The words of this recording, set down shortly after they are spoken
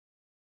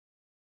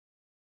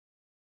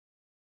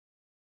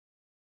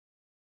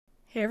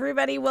Hey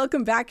everybody,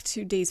 welcome back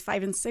to days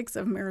 5 and 6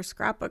 of Mira's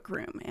Scrapbook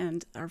Room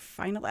and our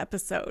final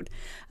episode.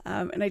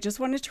 And I just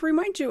wanted to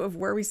remind you of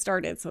where we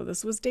started. So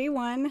this was day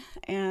 1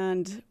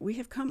 and we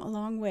have come a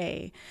long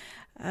way.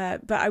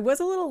 But I was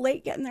a little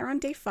late getting there on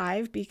day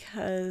 5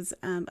 because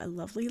a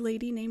lovely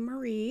lady named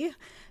Marie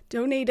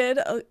donated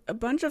a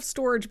bunch of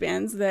storage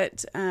bins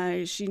that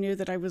she knew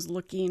that I was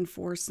looking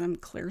for some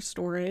clear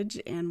storage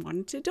and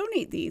wanted to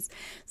donate these.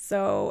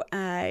 So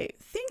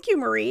thank you,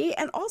 Marie.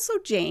 And also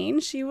Jane.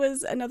 She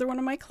was another one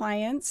of my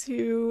clients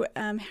who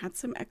had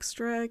some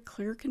extra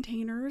clear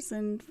containers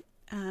and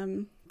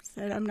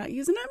said, I'm not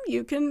using them.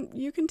 You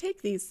can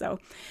take these. So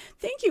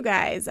thank you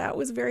guys. That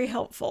was very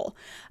helpful.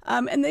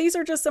 And these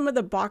are just some of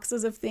the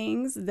boxes of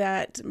things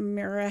that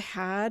Mira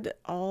had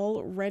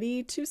all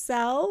ready to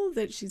sell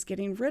that she's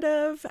getting rid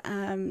of.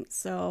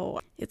 So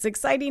it's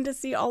exciting to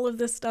see all of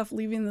this stuff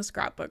leaving the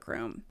scrapbook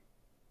room.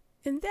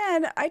 And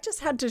then I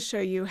just had to show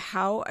you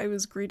how I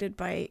was greeted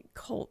by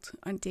Colt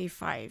on day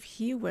 5.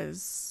 He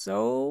was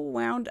so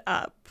wound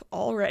up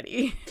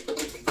already.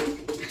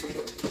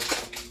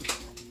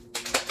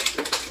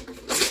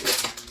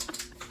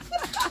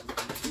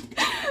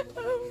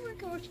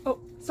 Oh,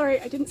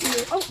 sorry, I didn't see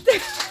you. Oh,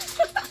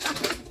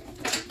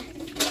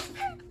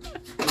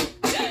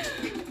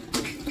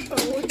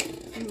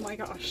 oh my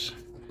gosh.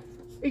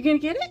 Are you gonna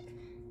get it?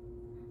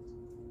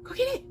 Go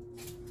get it.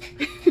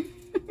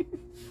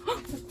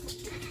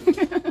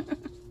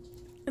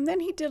 And then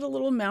he did a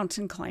little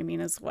mountain climbing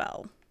as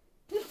well.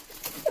 I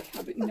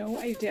have no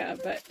idea,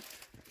 but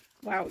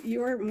wow,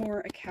 you are more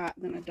a cat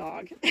than a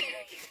dog.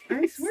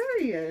 I swear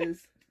he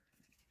is.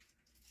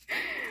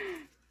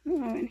 Oh,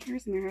 and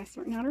here's Mira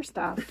sorting out her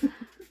stuff.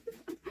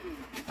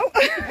 Oh!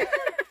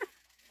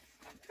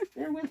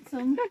 There went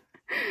some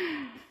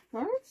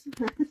cards.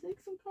 Take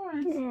some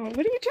cards. Oh, what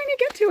are you trying to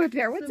get to up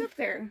there? What's up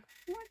there?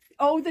 What?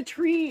 Oh, the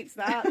treats.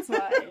 That's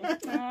why.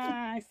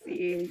 I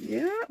see.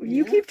 Yeah,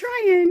 you keep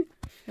trying.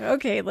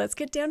 Okay, let's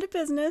get down to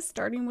business,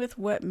 starting with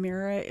what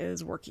Mira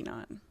is working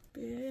on.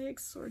 Big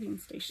sorting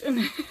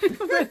station.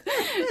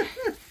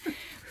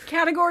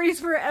 Categories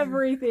for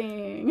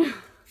everything.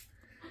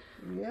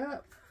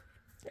 Yep.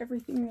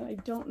 Everything that I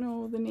don't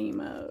know the name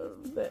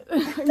of that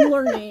I'm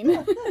learning.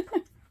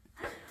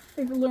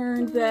 I've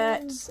learned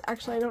that,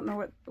 actually I don't know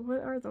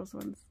what are those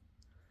ones?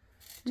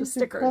 Just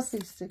stickers.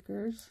 Puffy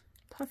stickers.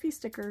 Puffy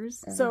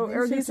stickers. And So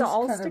are these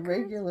all kind stickers?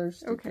 of regular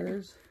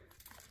stickers.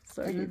 Okay.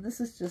 So and then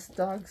this is just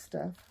dog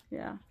stuff.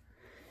 yeah.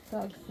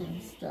 Dog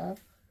food stuff.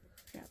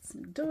 Got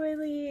some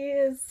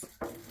doilies.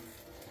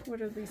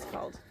 What are these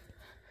called?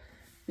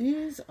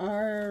 These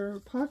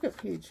are pocket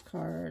page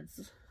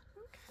cards.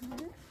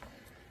 Okay.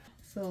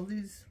 So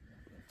these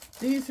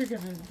are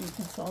going to be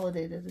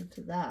consolidated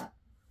into that.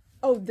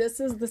 Oh, this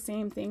is the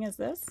same thing as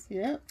this?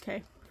 Yep.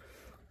 Okay.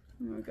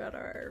 And we got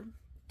our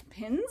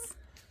pins.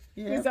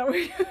 Yeah. Is that what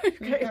okay.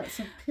 We got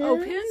some pins. Oh,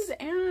 pins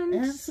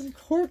and some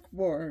cork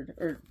board.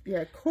 Or,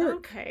 yeah, cork.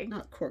 Okay.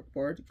 Not cork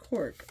board,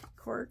 cork.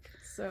 Cork.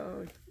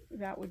 So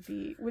that would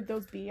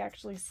those be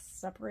actually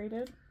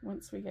separated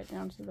once we get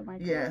down to the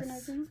micro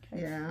organizing?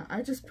 Okay. Yeah,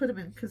 I just put them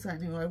in because I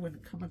knew I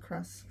wouldn't come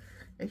across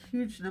a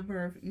huge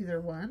number of either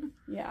one.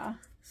 Yeah.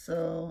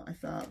 So I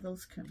thought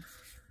those can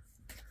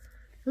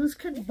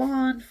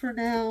bond for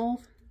now.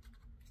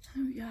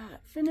 We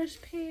got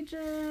finished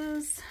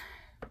pages.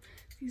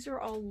 These are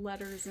all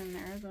letters in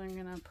there that I'm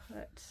gonna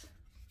put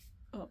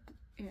up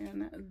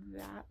in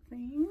that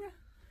thing.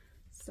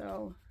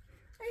 So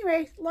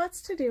anyway,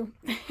 lots to do.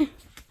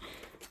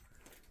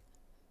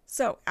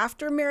 So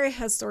after Mira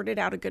has sorted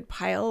out a good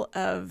pile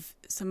of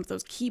some of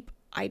those keep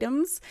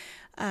items,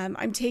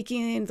 I'm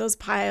taking those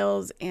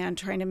piles and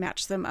trying to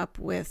match them up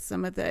with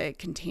some of the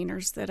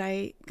containers that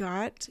I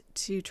got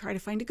to try to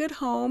find a good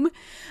home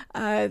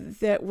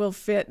that will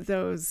fit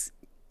those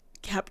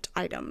kept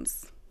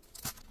items.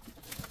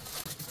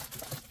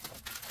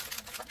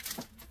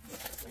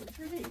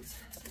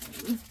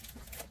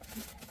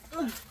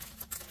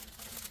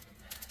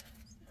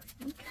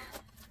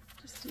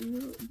 Just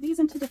do these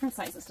into different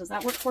sizes. Does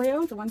that work for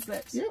you? The ones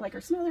that like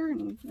are smaller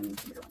and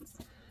bigger ones.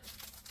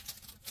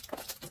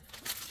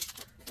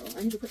 Oh,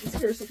 I need to put these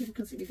here so people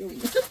can see me doing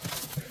it.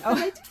 Oh.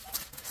 Right.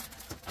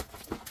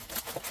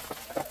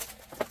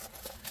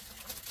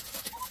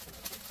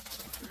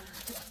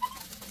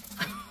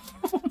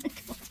 Oh my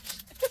gosh.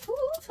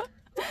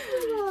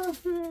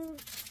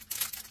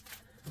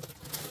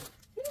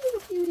 You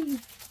little cutie.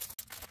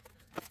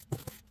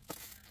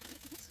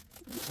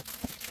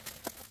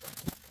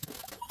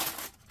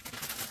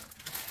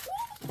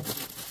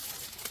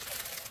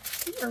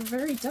 You are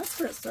very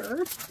desperate,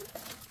 sir.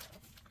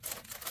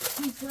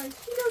 He's like,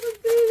 he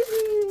doesn't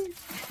baby.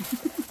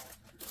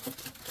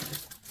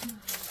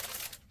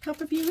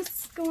 Cup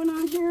abuse going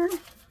on here.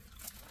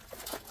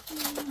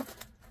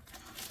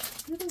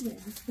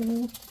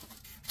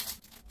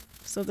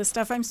 So the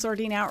stuff I'm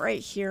sorting out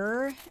right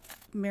here,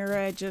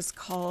 Mira just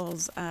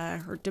calls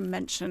her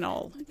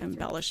dimensional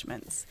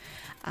embellishments.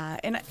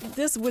 And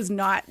this was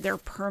not their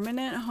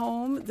permanent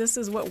home. This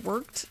is what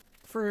worked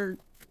for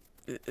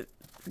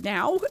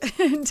now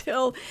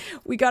until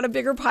we got a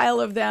bigger pile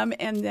of them.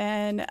 And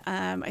then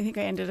I think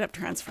I ended up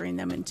transferring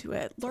them into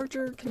a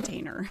larger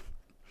container.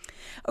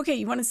 Okay,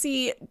 you want to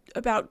see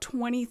about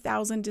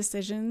 20,000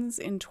 decisions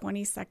in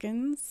 20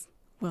 seconds?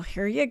 Well,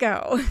 here you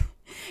go.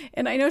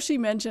 And I know she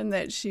mentioned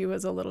that she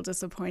was a little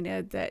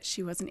disappointed that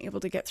she wasn't able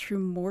to get through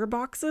more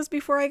boxes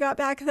before I got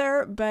back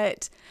there,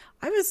 but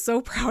I was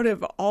so proud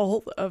of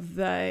all of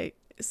the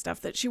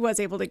stuff that she was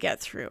able to get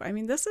through. I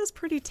mean, this is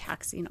pretty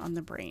taxing on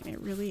the brain. It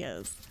really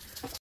is.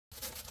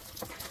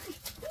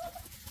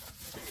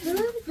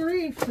 Good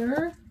grief,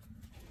 sir.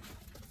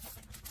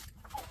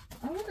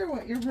 I wonder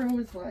what your room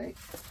is like.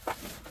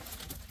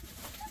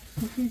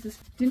 Jesus.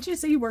 Didn't you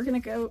say you were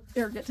going to go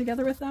or get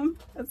together with them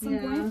at some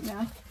point?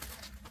 Yeah.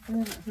 I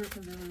haven't heard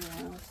from them in a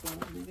while, so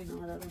maybe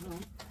not. I don't know.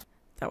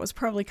 That was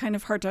probably kind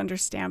of hard to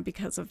understand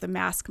because of the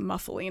mask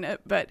muffling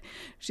it, but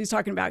she's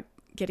talking about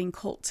getting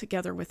Colt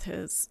together with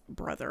his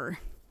brother.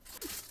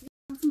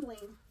 Some bling.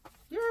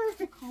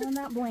 You're calling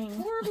that bling.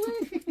 More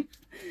bling.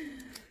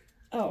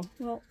 Oh,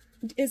 well,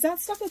 is that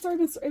stuff that's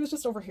already been, it was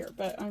just over here,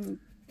 but I'm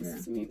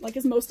assuming, like,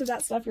 is most of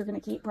that stuff you're going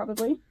to keep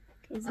probably?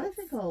 I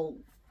think I'll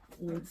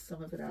weed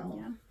some of it out.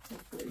 Yeah.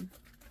 Hopefully.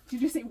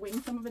 Did you say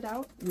wing some of it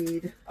out?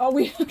 Weed. Oh,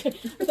 weed. Okay.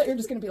 I thought you were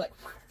just going to be like,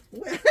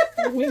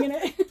 winging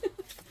it.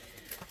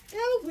 Yeah,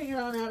 I'll wing it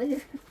on out of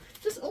here.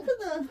 Just open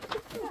the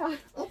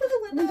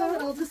window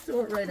and I'll just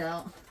throw it right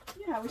out.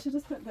 Yeah, we should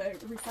just put the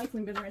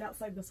recycling bin right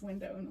outside this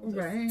window. And we'll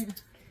right.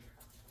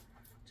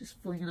 Just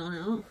fling it on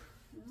out.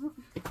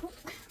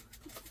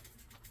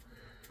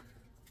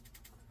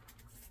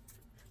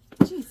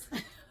 Jeez.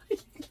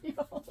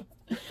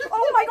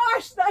 Oh my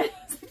gosh, that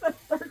is the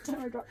third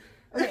time I dropped.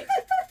 Okay.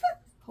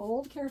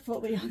 Hold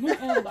carefully on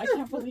the end. I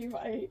can't believe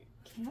I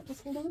can't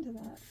just hold on to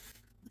that.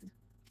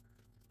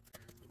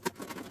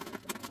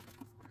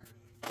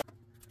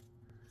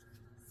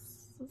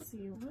 Let's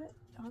see, what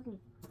are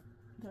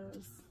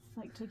those?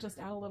 Like to just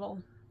add a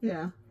little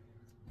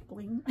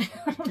bling?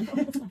 I don't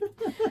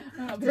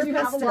know. They're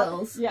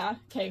pastels. Yeah,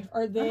 okay.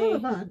 Are I they? have a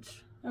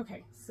bunch.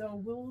 Okay,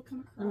 so we'll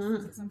come across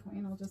this at some point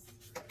and I'll just,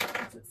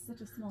 it's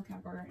such a small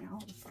category right now,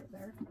 I'll just put it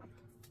there.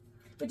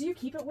 But do you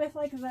keep it with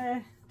like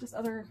the, just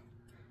other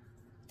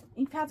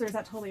ink pads, or is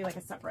that totally like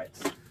a separate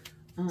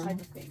type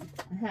of thing?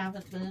 I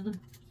haven't been.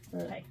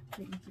 But okay,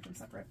 you can keep them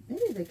separate.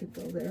 Maybe they could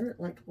go there,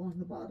 like along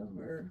the bottom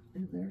or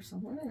in there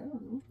somewhere. I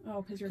don't know.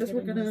 Oh, because you're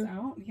getting those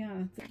out?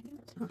 Yeah.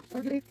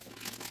 Okay.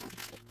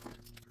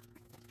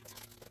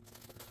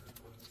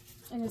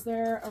 And is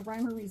there a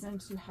rhyme or reason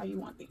to how you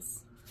want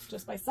these?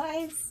 Just by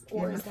size?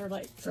 Or is there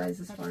like... Size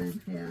is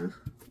fine, yeah.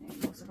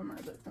 And most of them are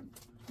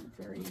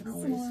very similar.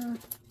 Always,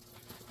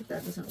 if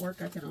that doesn't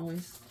work, I can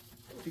always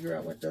figure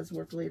out what does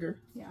work later.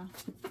 Yeah.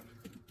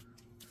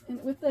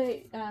 And with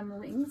the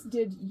rings,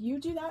 did you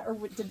do that, or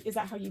is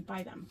that how you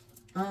buy them?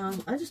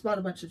 I just bought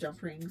a bunch of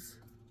jump rings.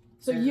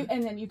 So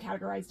and then you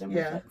categorized them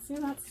with it. See,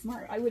 that's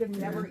smart. I would have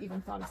never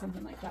even thought of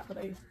something like that, but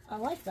I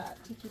like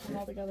that, to keep them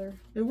all together.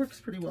 It works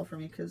pretty well for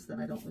me because then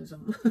I don't lose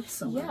them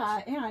so much.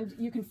 Yeah, and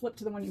you can flip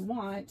to the one you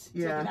want,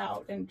 take it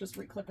out, and just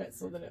reclip it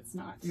so that it's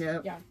not.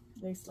 Yeah,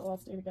 they still all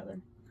stay together.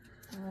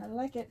 I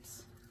like it.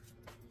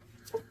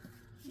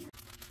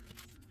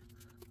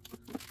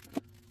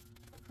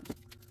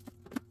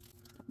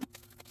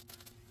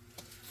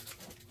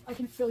 I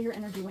can feel your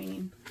energy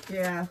waning.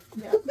 Yeah.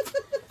 Yeah.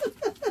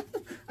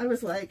 I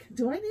was like,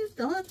 do I need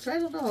lunch? I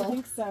don't know. I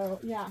think so.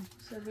 Yeah.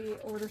 Should we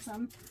order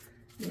some?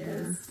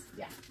 Yeah.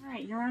 Yeah. All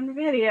right. You're on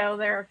video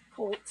there,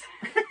 Colt.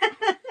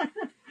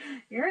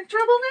 You're in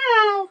trouble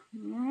now.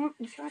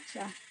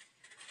 Gotcha.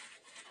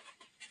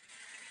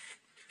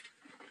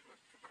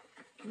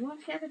 You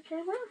want to have a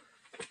camera?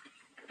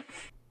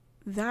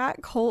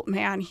 That Colt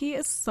man, he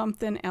is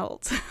something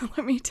else.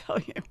 Let me tell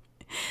you.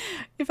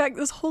 In fact,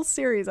 this whole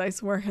series, I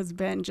swear, has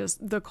been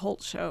just the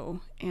Colt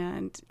show,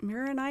 and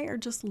Mira and I are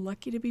just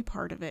lucky to be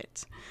part of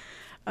it.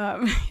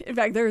 In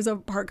fact, there's a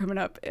part coming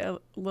up a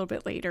little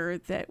bit later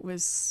that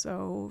was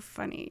so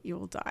funny,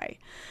 you'll die.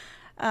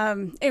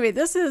 Anyway,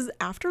 this is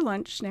after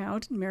lunch now.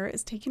 Mira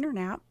is taking her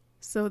nap,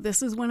 so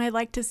this is when I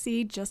like to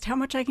see just how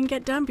much I can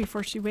get done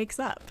before she wakes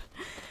up.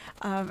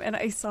 And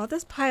I saw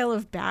this pile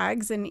of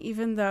bags, and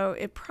even though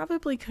it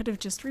probably could have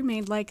just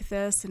remained like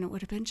this and it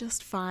would have been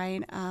just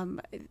fine,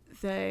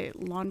 the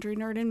laundry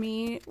nerd in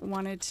me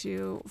wanted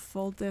to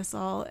fold this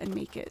all and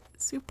make it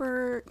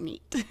super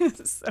neat.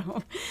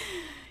 So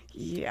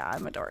yeah,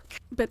 I'm a dork.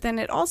 But then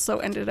it also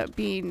ended up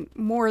being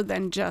more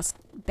than just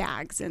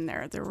bags in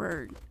there. There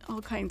were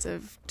all kinds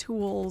of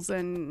tools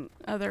and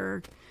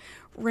other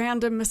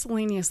random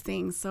miscellaneous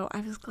things. So I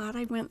was glad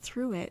I went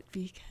through it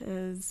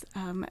because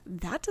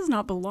that does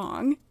not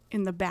belong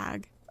in the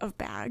bag of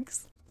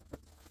bags.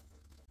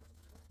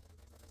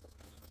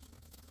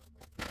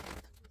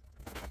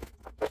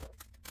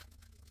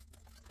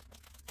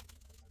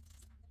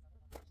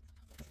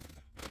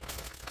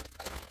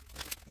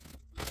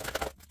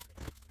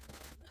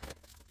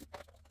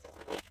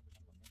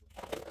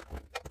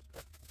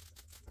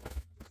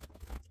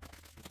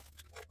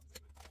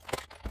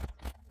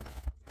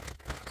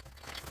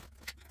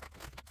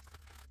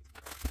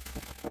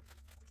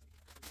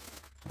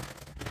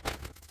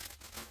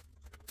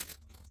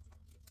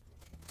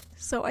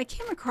 So I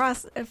came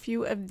across a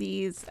few of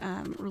these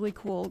really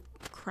cool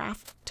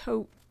craft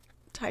tote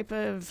type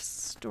of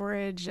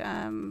storage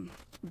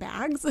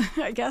bags,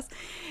 I guess,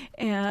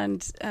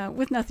 and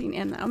with nothing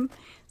in them.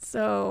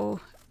 So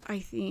I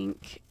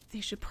think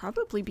they should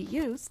probably be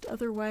used.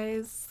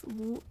 Otherwise,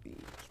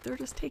 they're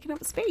just taking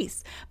up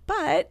space.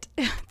 But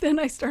then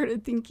I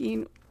started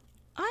thinking,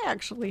 I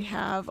actually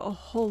have a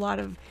whole lot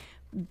of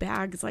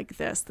bags like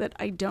this that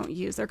I don't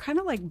use. They're kind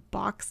of like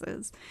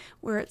boxes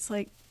where it's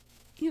like,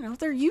 you know,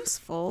 they're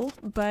useful,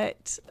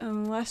 but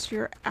unless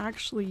you're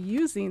actually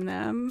using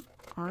them,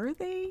 are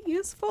they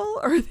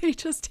useful or are they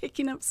just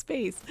taking up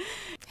space?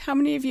 How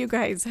many of you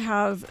guys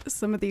have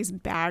some of these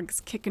bags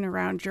kicking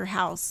around your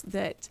house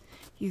that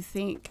you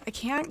think, I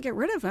can't get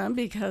rid of them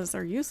because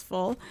they're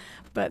useful,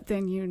 but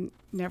then you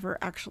never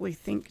actually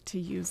think to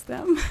use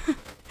them?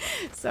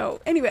 So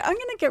anyway, I'm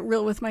going to get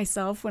real with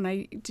myself when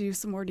I do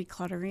some more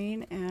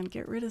decluttering and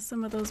get rid of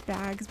some of those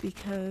bags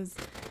because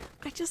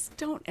I just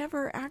don't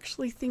ever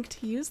actually think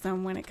to use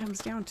them when it comes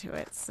down to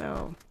it.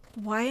 So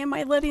why am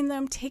I letting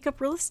them take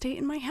up real estate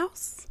in my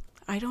house?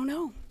 I don't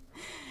know.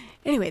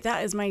 Anyway,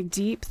 that is my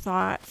deep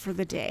thought for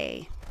the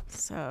day.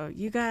 So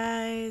you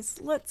guys,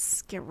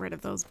 let's get rid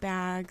of those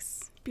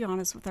bags. Be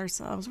honest with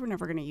ourselves. We're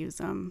never going to use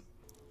them.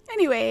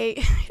 Anyway,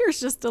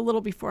 here's just a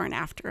little before and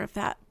after of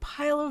that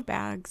pile of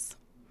bags.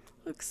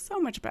 Looks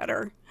so much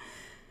better.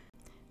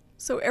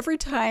 So every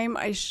time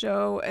I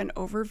show an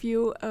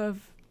overview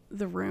of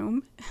the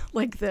room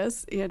like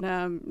this in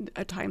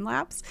a time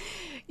lapse,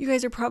 you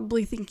guys are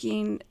probably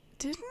thinking,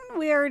 didn't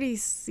we already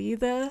see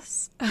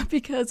this?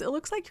 Because it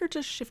looks like you're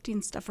just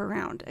shifting stuff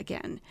around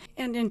again.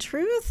 And in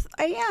truth,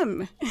 I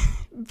am.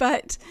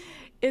 But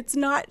it's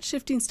not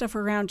shifting stuff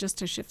around just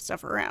to shift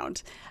stuff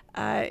around.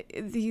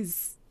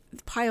 These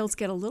piles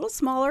get a little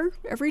smaller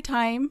every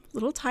time, a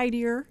little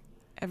tidier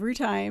every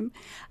time.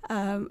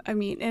 I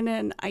mean, in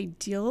an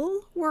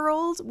ideal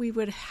world, we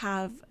would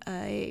have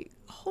a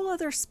whole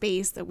other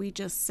space that we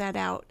just set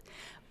out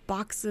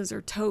boxes or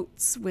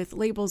totes with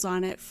labels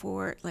on it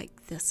for,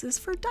 like, this is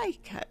for die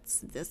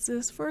cuts, this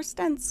is for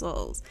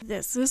stencils,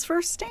 this is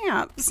for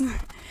stamps.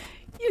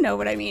 You know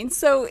what I mean?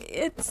 So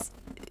it's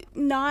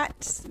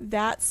not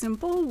that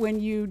simple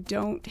when you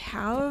don't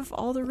have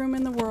all the room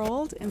in the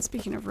world. And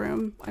speaking of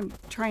room, I'm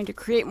trying to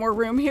create more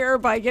room here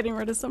by getting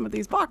rid of some of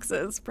these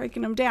boxes,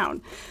 breaking them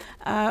down.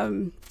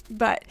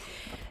 But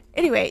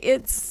anyway,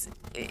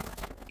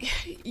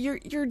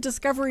 you're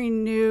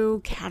discovering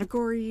new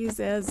categories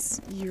as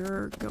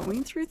you're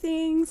going through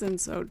things, and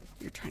so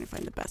you're trying to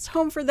find the best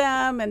home for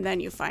them, and then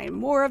you find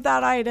more of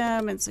that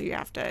item, and so you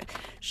have to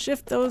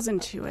shift those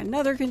into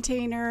another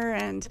container,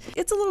 and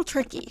it's a little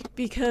tricky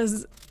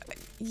because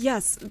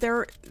yes,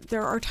 there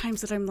are times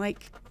that I'm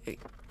like,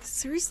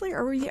 seriously,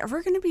 are we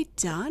ever going to be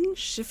done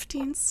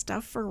shifting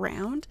stuff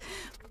around?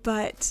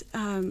 But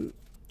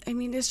I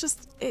mean,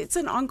 it's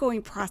an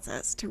ongoing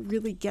process to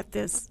really get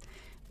this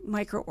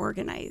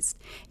micro-organized.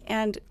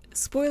 And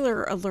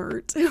spoiler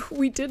alert,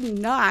 we did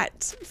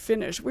not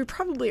finish. We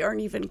probably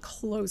aren't even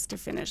close to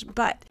finish,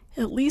 but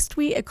at least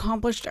we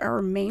accomplished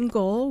our main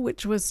goal,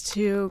 which was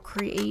to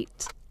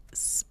create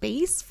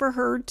space for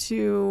her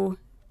to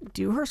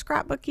do her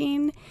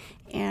scrapbooking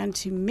and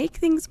to make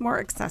things more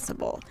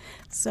accessible.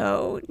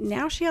 So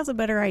now she has a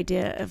better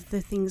idea of the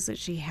things that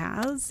she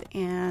has,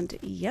 and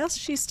yes,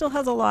 she still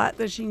has a lot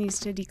that she needs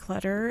to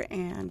declutter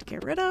and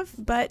get rid of,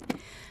 but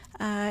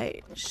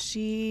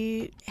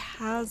she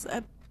has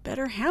a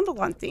better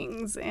handle on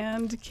things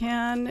and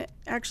can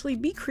actually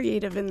be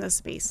creative in this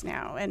space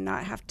now and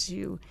not have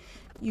to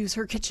use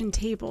her kitchen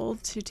table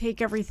to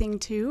take everything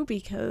to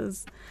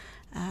because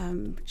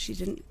she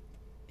didn't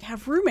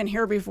have room in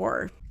here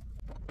before.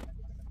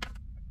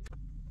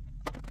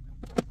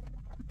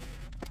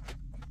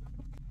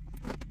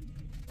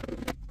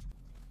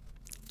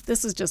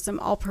 This is just some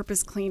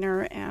all-purpose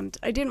cleaner, and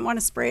I didn't want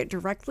to spray it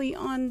directly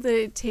on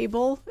the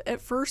table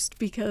at first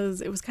because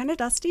it was kind of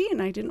dusty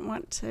and I didn't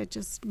want to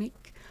just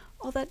make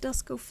all that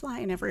dust go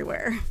flying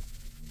everywhere.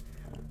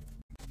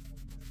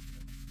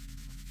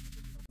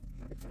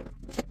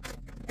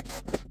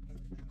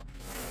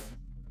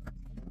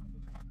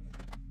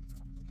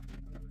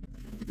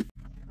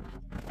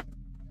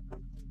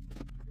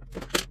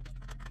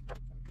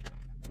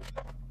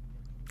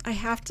 I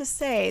have to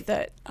say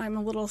that I'm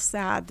a little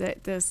sad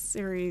that this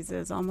series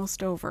is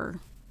almost over.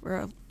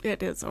 Well,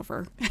 it is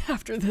over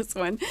after this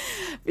one,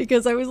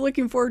 because I was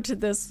looking forward to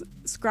this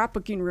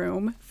scrapbooking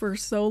room for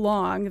so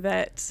long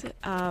that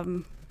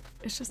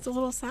it's just a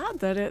little sad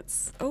that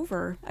it's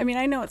over. I mean,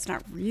 I know it's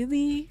not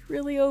really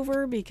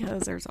over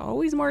because there's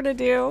always more to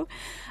do.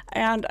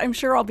 And I'm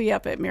sure I'll be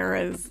up at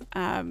Mira's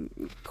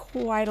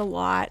quite a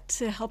lot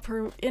to help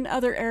her in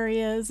other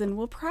areas. And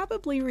we'll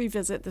probably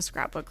revisit the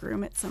scrapbook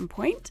room at some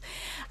point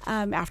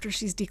after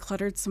she's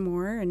decluttered some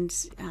more and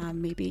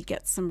maybe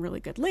get some really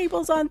good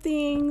labels on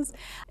things.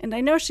 And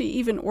I know she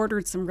even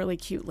ordered some really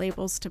cute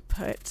labels to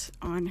put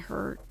on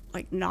her,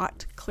 like,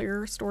 not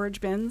clear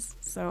storage bins.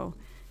 So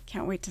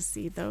Can't wait to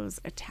see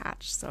those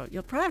attached. So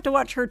you'll probably have to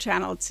watch her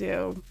channel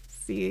to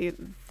see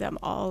them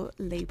all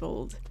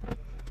labeled.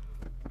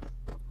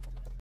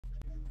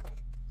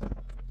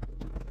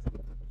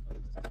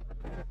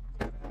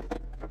 I'm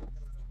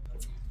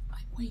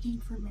waiting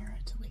for Mira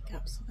to wake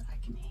up so that I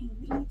can hang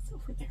these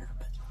over there,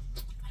 but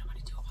I don't want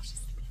to do it while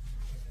she's sleeping.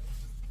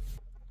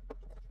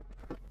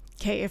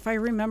 Okay, if I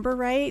remember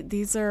right,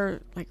 these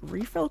are like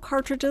refill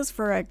cartridges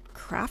for a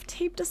craft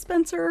tape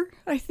dispenser,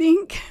 I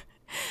think.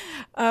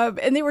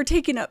 And they were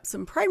taking up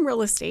some prime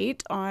real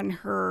estate on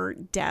her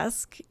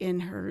desk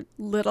in her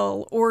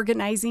little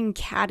organizing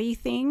caddy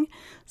thing.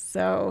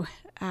 So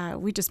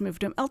we just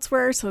moved them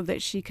elsewhere so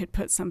that she could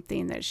put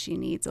something that she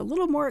needs a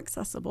little more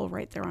accessible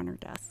right there on her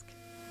desk.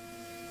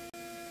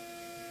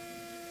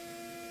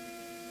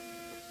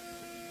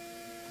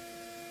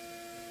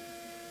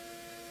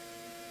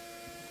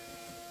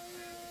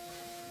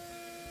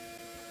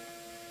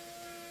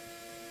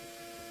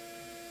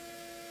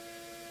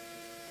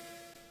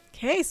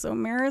 Okay, so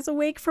Mira's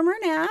awake from her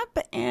nap,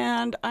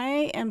 and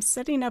I am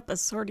setting up a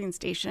sorting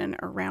station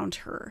around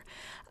her.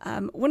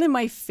 One of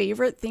my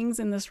favorite things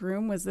in this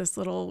room was this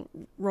little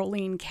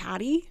rolling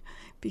caddy,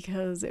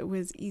 because it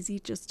was easy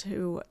just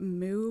to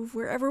move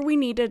wherever we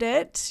needed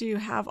it to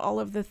have all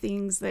of the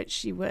things that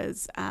she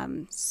was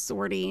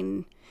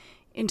sorting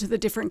into the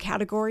different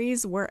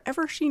categories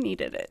wherever she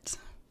needed it.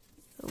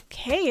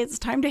 Okay, it's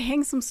time to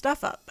hang some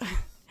stuff up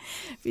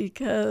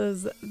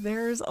because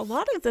there's a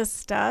lot of this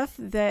stuff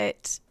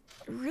that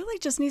really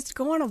just needs to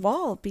go on a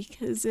wall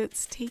because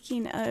it's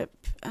taking up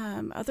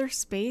other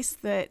space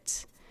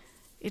that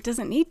it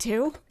doesn't need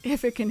to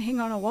if it can hang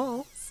on a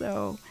wall.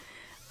 So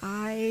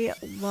I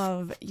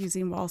love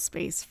using wall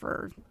space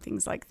for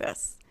things like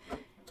this.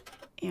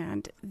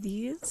 And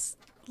these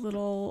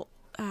little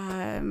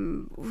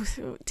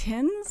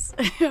tins,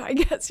 I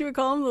guess you would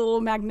call them, the little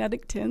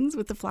magnetic tins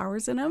with the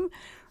flowers in them,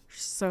 are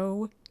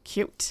so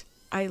cute.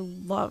 I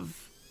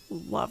love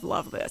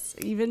this.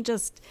 Even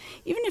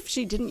if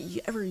she didn't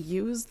ever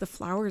use the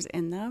flowers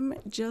in them,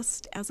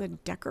 just as a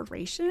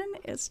decoration,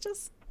 it's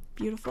just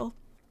beautiful.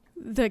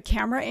 The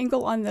camera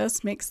angle on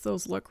this makes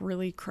those look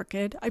really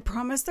crooked. I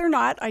promise they're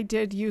not. I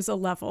did use a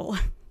level.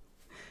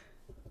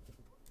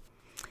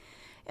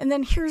 And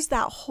then here's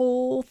that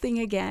whole thing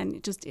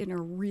again, just in a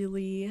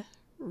really,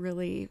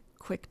 really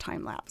quick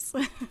time lapse.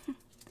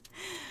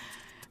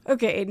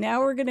 Okay,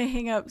 now we're going to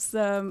hang up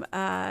some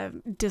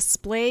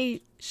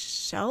display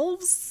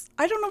shelves.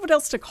 I don't know what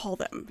else to call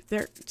them.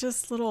 They're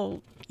just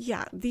little,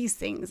 yeah, these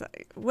things,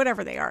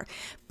 whatever they are.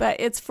 But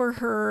it's for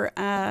her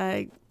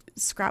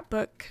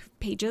scrapbook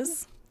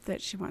pages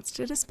that she wants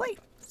to display.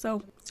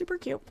 So super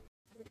cute.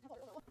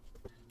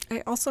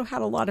 I also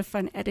had a lot of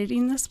fun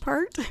editing this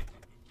part.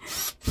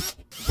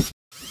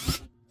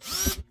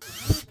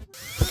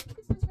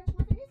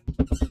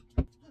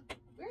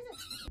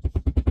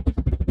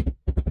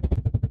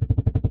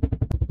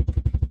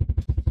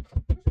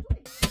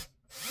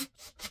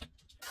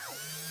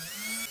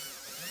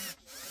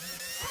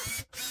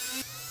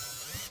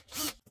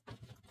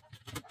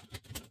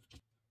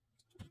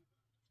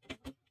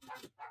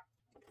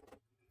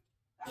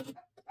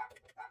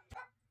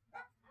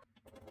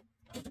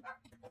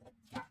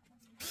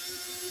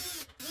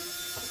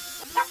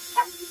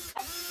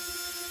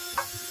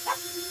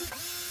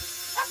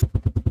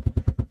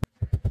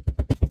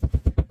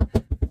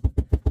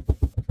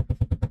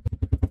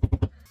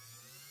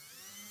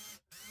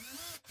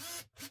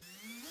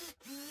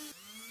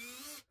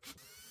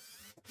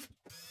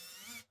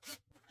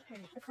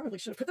 I probably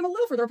should have put them a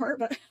little further apart,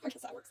 but I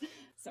guess that works.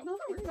 So,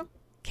 there we go.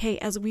 Okay,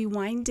 as we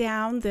wind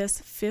down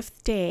this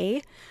 5th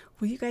day,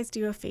 will you guys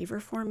do a favor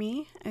for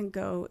me and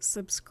go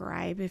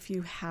subscribe if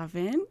you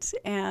haven't?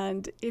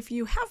 And if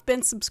you have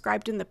been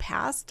subscribed in the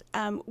past,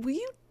 will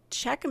you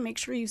check and make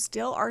sure you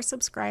still are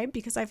subscribed?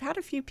 Because I've had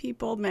a few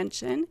people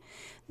mention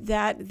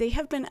that they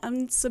have been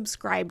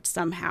unsubscribed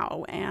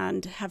somehow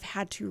and have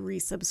had to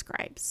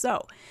resubscribe.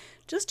 So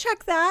just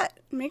check that,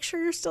 make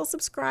sure you're still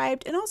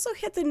subscribed, and also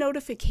hit the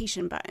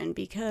notification button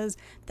because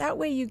that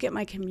way you get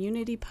my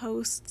community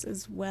posts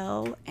as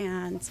well,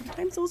 and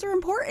sometimes those are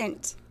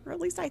important, or at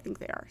least I think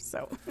they are.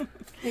 So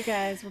hey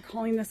guys, we're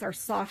calling this our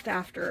soft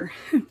after.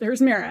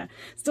 There's Mira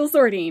still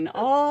sorting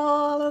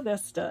all of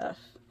this stuff.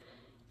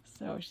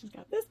 So she's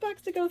got this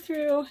box to go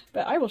through,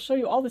 but I will show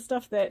you all the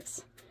stuff that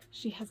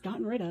she has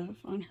gotten rid of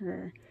on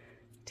her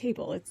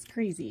table. It's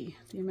crazy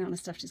the amount of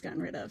stuff she's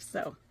gotten rid of.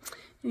 So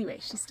anyway,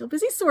 she's still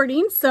busy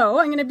sorting. So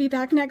I'm going to be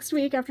back next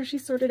week after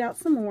she's sorted out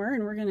some more,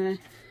 and we're going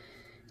to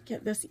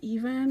get this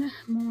even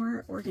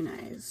more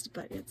organized.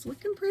 But it's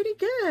looking pretty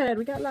good.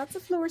 We got lots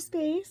of floor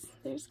space.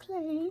 There's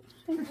Clay.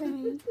 Hey,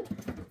 Clay.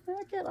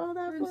 Look at all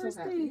that floor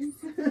space.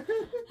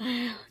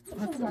 It's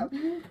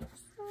awesome.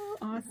 So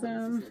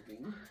awesome.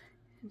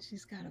 And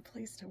she's got a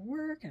place to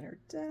work at her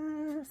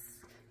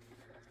desk.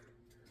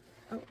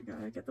 Oh, we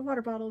gotta get the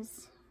water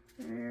bottles.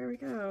 There we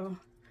go.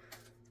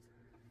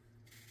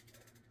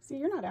 See,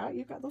 you're not out.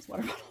 You've got those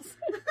water bottles.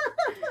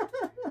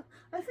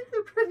 I think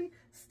they're pretty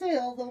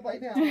stale, though, by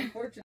now,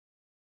 unfortunately.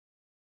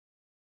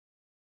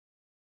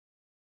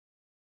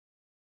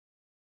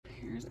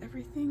 There's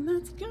everything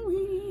that's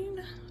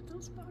going.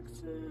 Those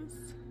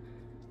boxes.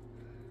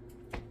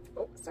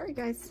 Oh, sorry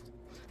guys.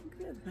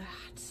 Look at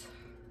that.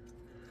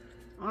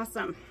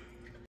 Awesome.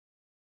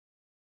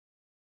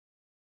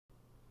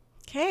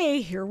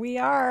 Okay, here we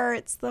are.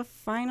 It's the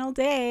final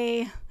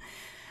day.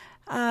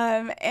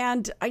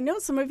 And I know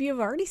some of you have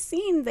already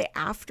seen the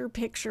after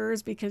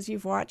pictures because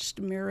you've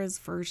watched Mira's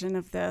version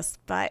of this,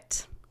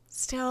 but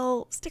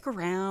still stick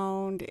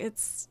around.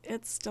 It's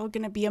still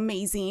going to be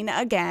amazing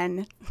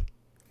again.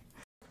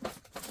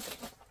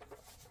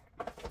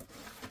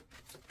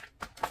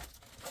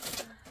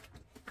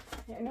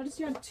 I noticed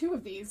you had 2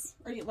 of these.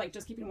 Are you like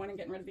just keeping one and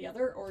getting rid of the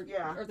other, or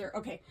yeah? Or there?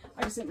 Okay,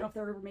 I just didn't know if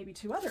there were maybe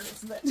 2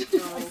 others that no.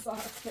 I saw.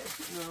 Okay.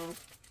 No.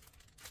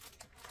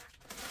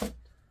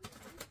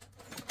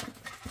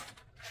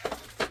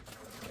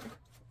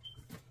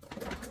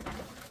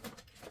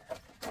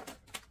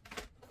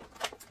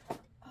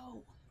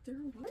 Oh, there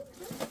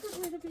was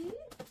a way to be.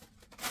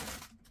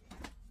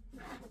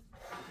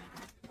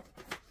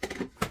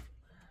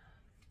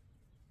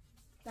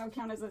 That would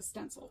count as a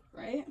stencil,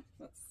 right?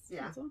 That's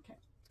stencil? Okay.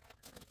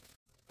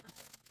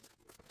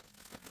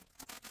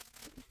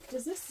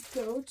 Does this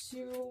go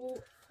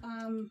to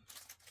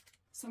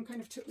some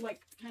kind of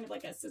kind of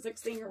like a Sizzix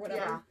thing or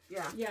whatever?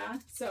 Yeah. Yeah.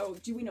 So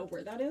do we know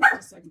where that is,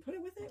 just so I can put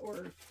it with it,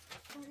 or?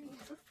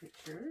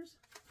 Pictures.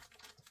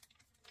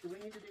 Do we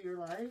need to do your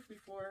live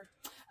before?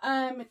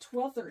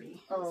 12:30.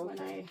 Oh, That's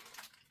when I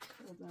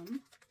told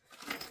them.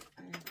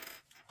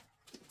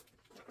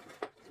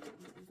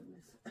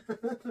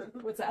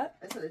 What's that?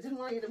 I said I didn't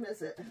want you to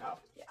miss it. Oh,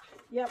 yeah.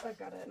 Yep, I've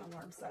got an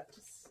alarm set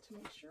just to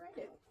make sure I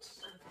didn't.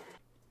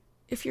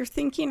 If you're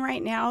thinking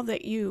right now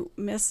that you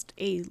missed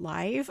a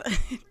live,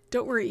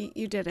 don't worry,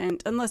 you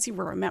didn't, unless you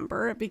were a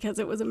member, because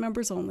it was a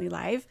members only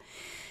live.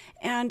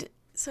 And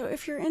so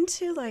if you're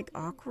into like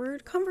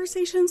awkward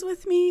conversations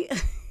with me,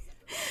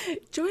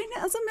 join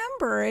as a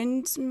member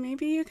and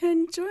maybe you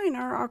can join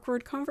our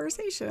awkward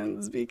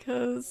conversations,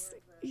 because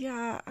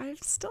yeah, I'm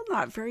still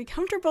not very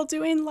comfortable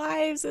doing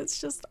lives.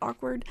 It's just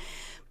awkward,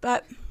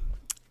 but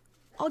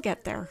I'll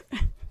get there.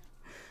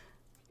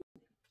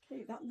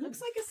 Okay, that looks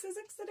like a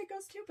Sizzix that it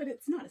goes to, but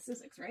it's not a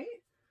Sizzix, right?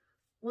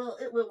 Well,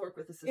 it will work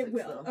with the Sizzix. It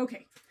will, though.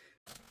 Okay.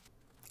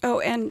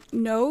 Oh, and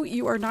no,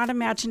 you are not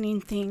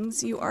imagining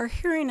things. You are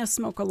hearing a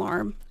smoke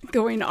alarm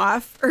going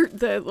off, or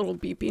the little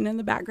beeping in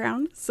the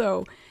background.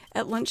 So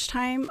at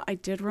lunchtime, I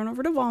did run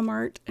over to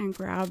Walmart and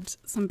grabbed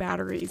some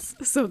batteries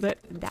so that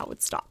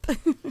would stop.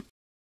 Did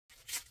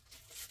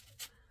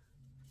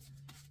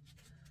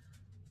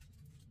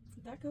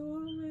that go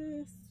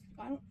with,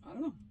 I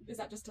don't know. Is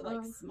that just to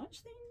like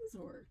smudge things,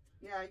 or?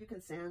 Yeah, you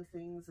can sand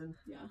things and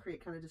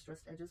create kind of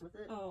distressed edges with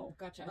it. Oh,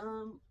 gotcha.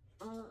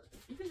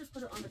 You can just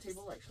put it on the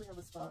table. I actually have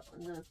a spot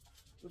on the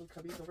little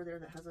cubbies over there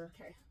that has a...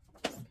 Okay.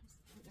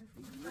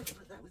 I can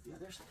put that with the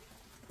others.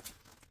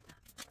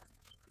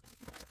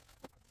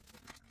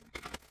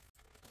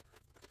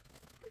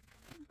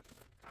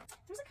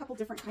 There's a couple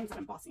different kinds of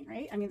embossing,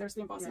 right? I mean, there's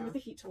the embossing with the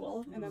heat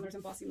tool, and then there's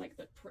embossing like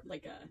the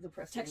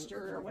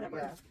texture or whatever.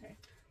 Yeah. Okay.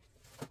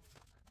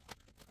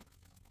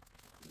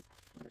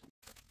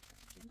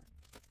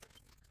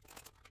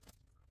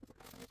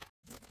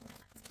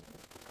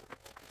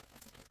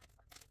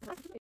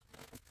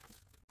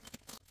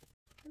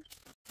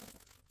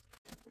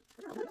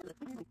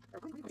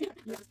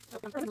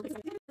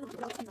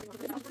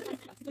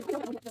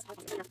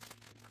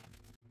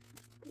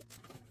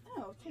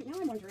 Oh, okay, now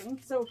I'm wondering.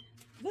 So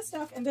this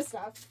stuff and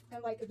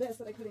like this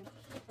that I put in.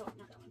 Oh, not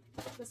that one.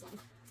 This one.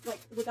 Like,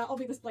 would that all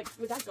be this? Like,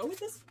 would that go with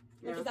this?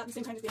 Like, is that the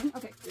same kind of thing?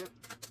 Okay. Yep.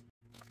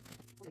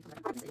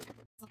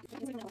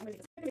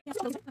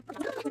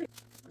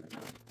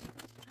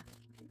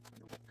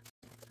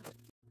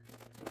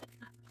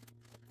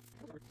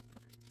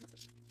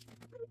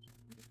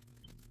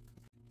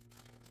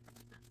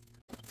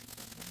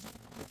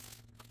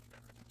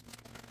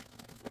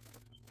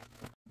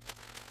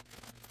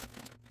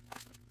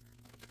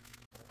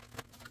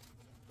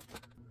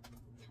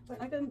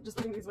 But I've been just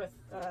doing these with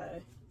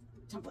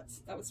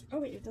templates. That was, oh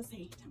wait, it does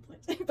say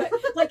template. But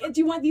like,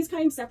 do you want these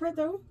kinds separate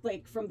though?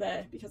 Like from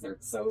the, because they're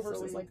so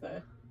versus like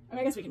the, I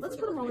mean, I guess we can let's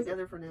put them all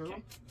together for now.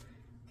 Okay.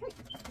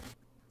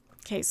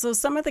 Okay, so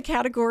some of the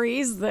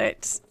categories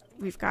that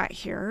we've got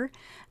here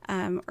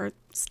are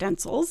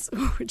stencils,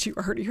 which you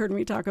already heard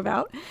me talk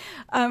about,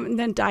 and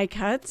then die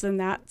cuts, and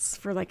that's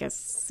for like a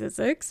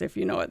Sizzix, if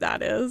you know what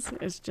that is.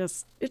 It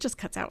just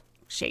cuts out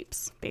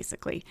shapes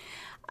basically.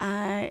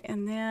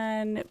 And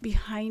then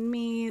behind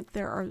me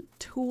there are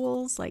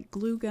tools like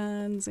glue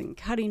guns and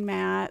cutting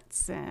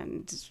mats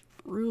and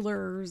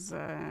rulers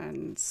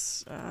and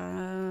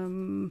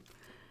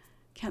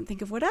can't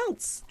think of what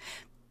else.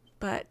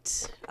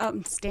 But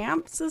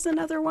stamps is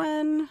another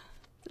one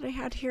that I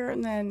had here,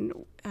 and then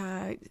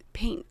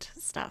paint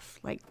stuff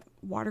like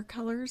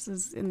watercolors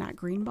is in that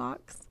green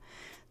box.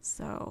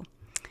 So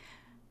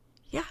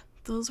yeah,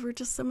 those were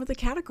just some of the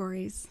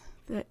categories.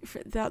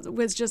 That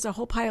was just a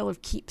whole pile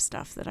of keep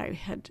stuff that I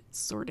had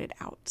sorted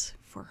out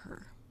for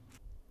her.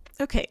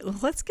 Okay,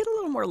 let's get a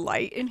little more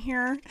light in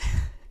here.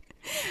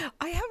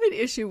 I have an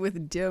issue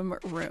with dim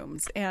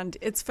rooms, and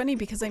it's funny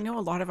because I know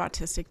a lot of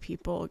autistic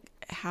people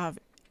have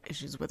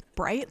issues with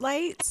bright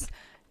lights.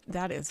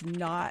 That is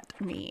not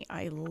me.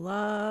 I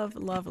love,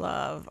 love,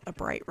 love a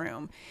bright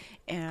room.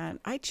 And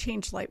I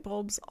change light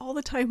bulbs all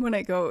the time when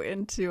I go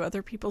into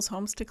other people's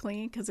homes to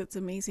clean because it's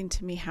amazing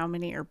to me how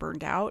many are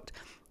burned out.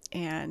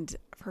 And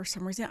for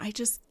some reason, I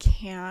just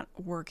can't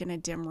work in a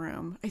dim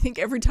room. I think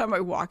every time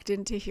I walked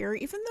into here,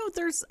 even though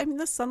there's,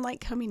 the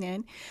sunlight coming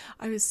in,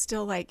 I was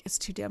still like, it's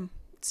too dim.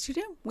 It's too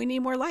dim. We need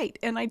more light.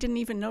 And I didn't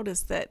even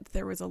notice that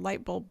there was a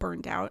light bulb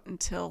burned out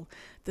until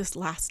this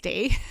last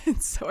day.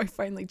 So I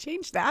finally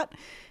changed that.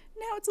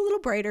 Now it's a little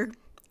brighter.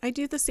 I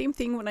do the same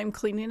thing when I'm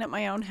cleaning at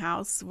my own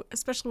house,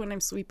 especially when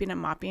I'm sweeping and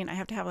mopping. I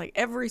have to have like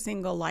every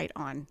single light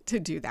on to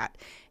do that.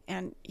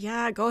 And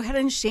yeah, go ahead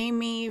and shame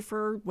me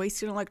for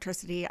wasting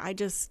electricity. I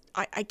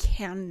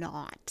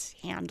cannot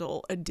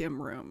handle a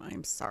dim room.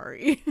 I'm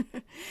sorry.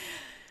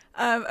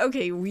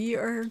 Okay, we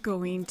are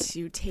going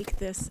to take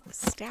this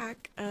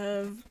stack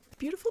of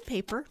beautiful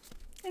paper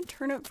and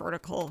turn it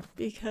vertical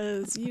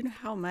because you know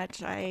how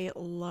much I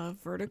love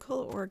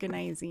vertical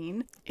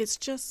organizing. It's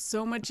just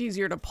so much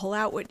easier to pull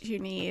out what you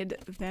need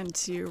than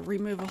to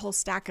remove a whole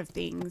stack of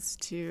things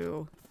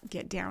to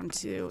get down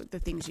to the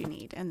things you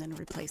need and then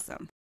replace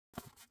them.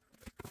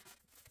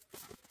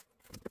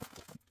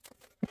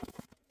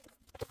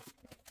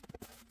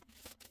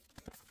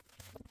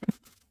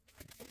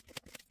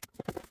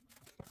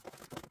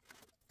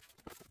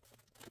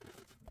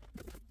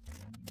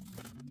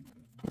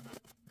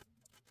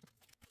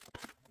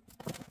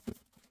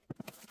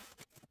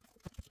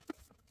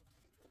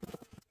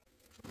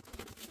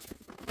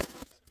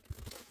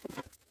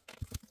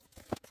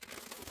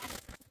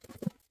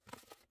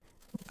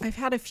 I've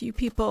had a few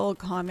people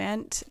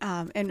comment,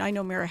 and I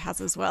know Mira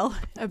has as well,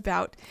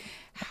 about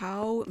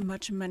how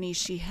much money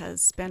she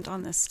has spent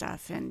on this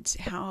stuff and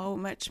how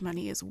much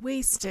money is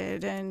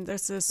wasted and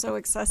this is so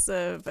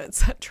excessive,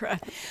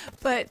 etc.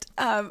 But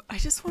I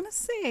just want to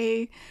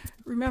say,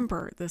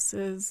 remember, this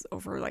is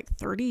over like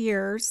 30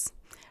 years.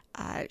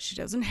 She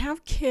doesn't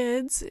have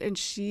kids, and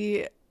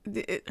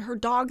her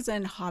dogs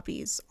and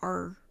hobbies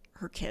are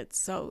her kids.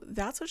 So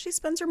that's what she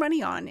spends her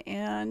money on,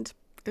 and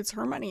it's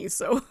her money.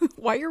 So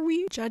why are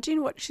we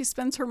judging what she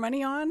spends her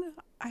money on?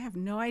 I have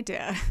no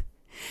idea.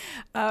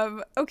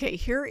 Okay,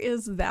 here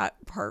is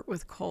that part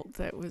with Colt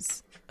that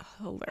was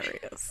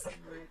hilarious.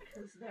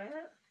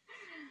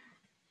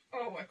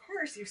 Oh, of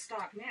course you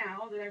stopped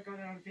now that I've got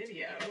it on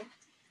video.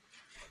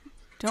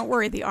 Don't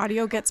worry, the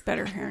audio gets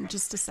better here in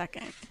just a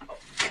second.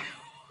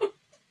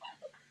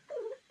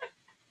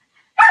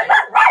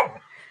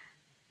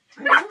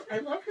 I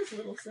love his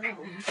little sound.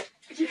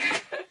 Yeah.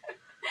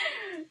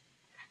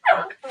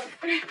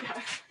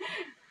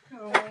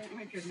 Oh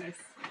my goodness.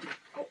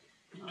 Oh,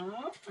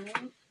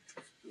 I'm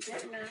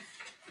getting a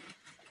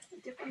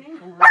different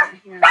angle on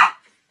it here.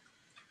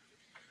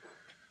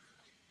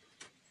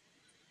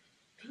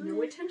 Pay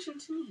no attention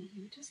to me.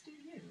 You just do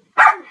you.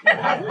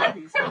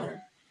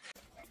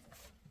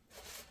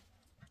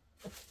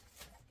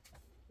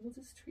 We'll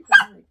just treat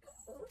them like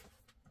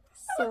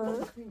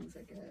sir things,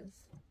 I guess.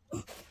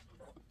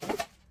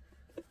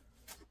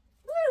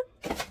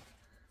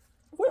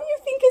 What do you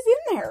think is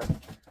in there?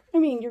 I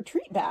mean, your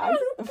treat bag,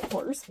 of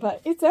course,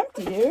 but it's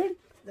empty, dude.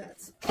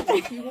 That's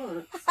what he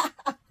wants. I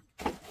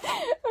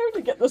have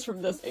to get this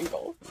from this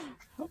angle.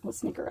 We'll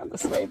sneak around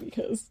this way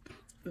because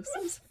this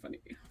is funny.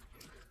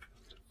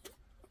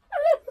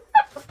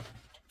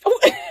 Oh,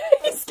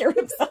 he scared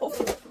himself.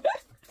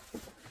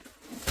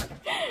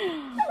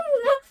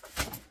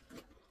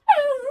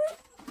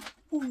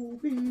 Oh,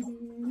 baby.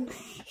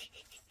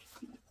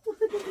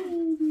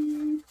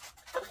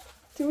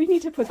 Do we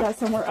need to put that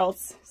somewhere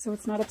else so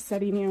it's not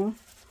upsetting you?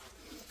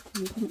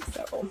 I think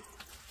so.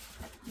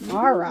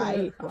 All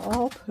right,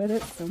 I'll put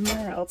it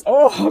somewhere else.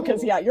 Oh,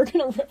 because yeah, you're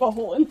gonna rip a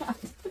hole in that.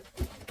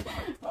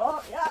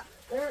 Oh yeah,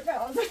 there it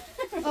goes.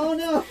 Oh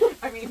no!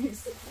 I mean,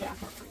 yeah,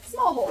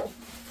 small hole.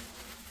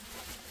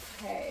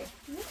 Okay,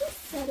 we'll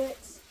just set it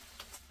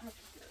up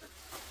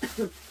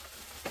here.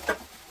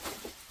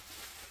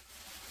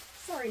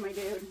 Sorry, my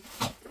dude.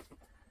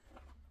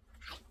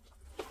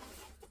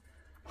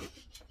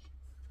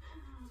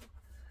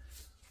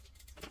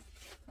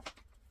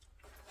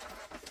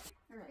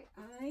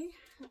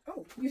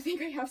 Oh, you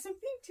think I have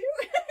something too?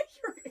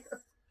 Your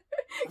ear.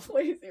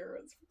 Clay's ear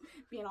was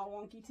being all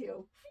wonky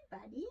too. Hey,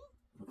 buddy.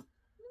 No,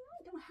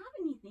 I don't have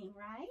anything,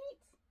 right?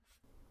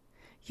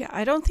 Yeah,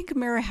 I don't think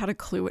Mira had a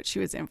clue what she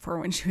was in for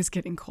when she was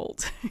getting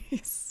cold.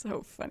 It's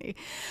so funny.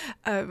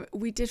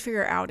 We did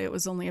figure out it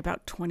was only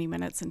about 20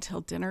 minutes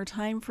until dinner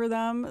time for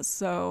them.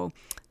 So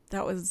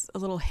that was a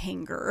little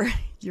hanger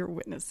you're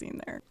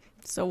witnessing there.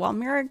 So while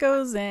Mira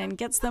goes and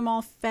gets them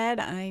all fed,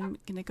 I'm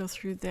going to go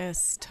through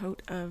this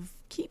tote of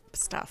keep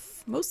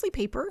stuff, mostly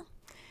paper,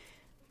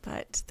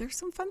 but there's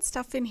some fun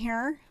stuff in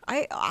here.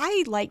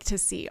 I like to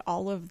see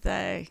all of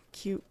the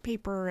cute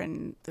paper,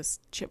 and this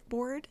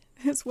chipboard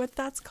is what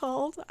that's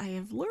called. I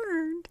have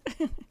learned.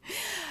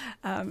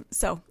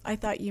 So I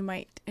thought you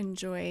might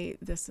enjoy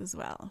this as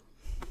well.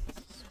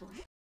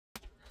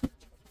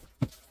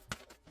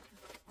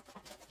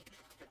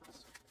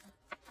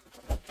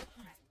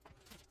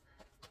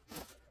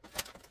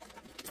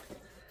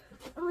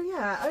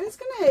 Yeah, I was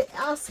gonna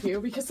ask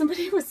you because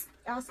somebody was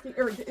asking,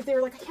 or they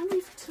were like, I can't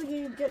wait till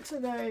you get to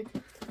the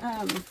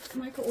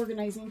micro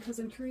organizing because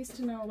I'm curious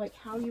to know like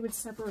how you would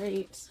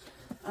separate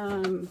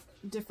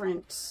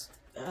different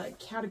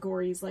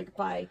categories, like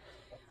by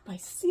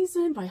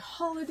season, by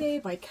holiday,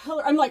 by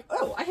color. I'm like,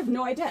 oh, I have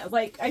no idea.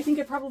 Like, I think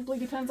it probably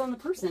depends on the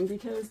person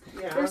because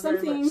there's some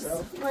things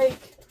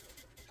like,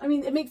 I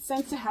mean, it makes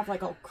sense to have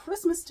like all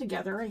Christmas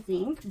together, I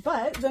think,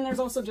 but then there's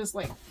also just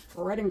like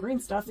red and green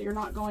stuff that you're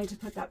not going to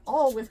put that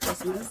all with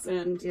Christmas,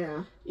 and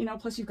you know,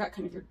 plus you've got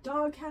kind of your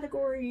dog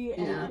category,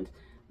 and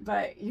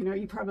but you know,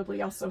 you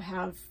probably also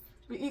have,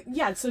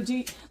 so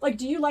do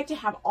you like to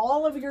have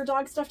all of your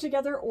dog stuff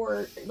together,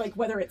 or like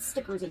whether it's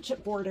stickers and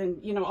chipboard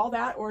and you know all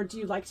that, or do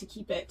you like to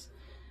keep it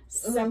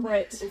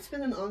separate? It's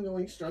been an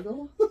ongoing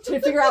struggle to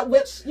figure out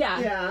which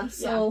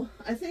so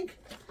I think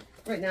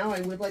right now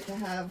I would like to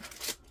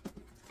have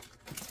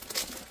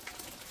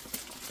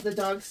the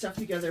dog stuff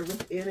together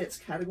within its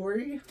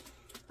category.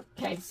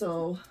 Okay.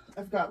 So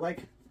I've got like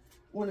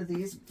one of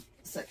these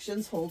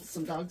sections holds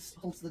the dog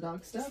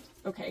stuff.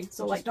 Okay.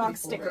 So like dog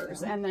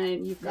stickers, and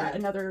then you've got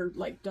another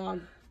like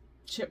dog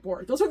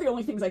chipboard. Those are the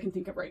only things I can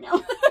think of right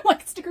now.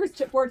 Like stickers,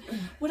 chipboard.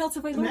 What else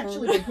have I learned? I've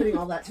actually been putting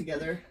all that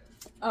together.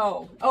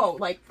 Oh,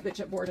 like the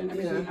chipboard and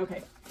everything. Yeah.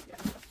 Okay. Yeah.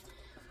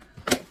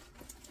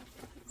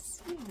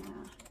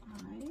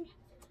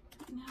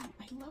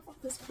 I love all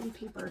this pretty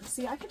paper.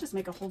 See, I could just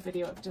make a whole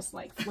video of just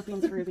like flipping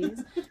through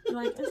these. You're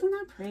like, isn't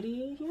that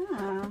pretty?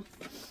 Yeah.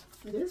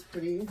 It is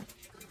pretty.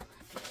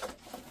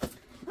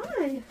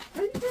 Hi,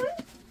 how you doing?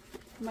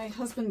 My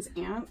husband's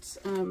aunt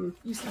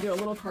used to do a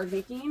little card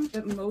making,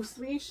 but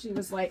mostly she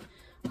was like,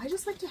 I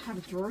just like to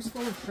have drawers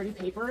full of pretty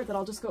paper that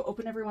I'll just go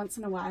open every once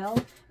in a while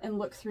and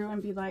look through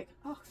and be like,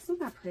 oh, isn't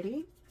that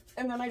pretty?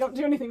 And then I don't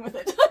do anything with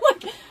it. I'm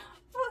like,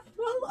 oh,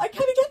 well, I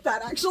kind of get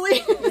that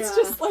actually. It's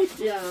just like,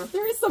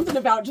 there is something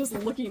about just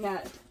looking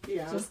at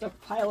just a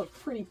pile of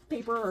pretty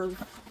paper or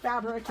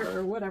fabric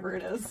or whatever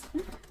it is.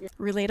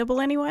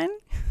 Relatable, anyone?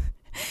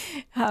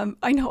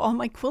 I know all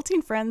my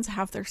quilting friends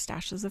have their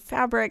stashes of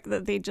fabric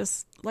that they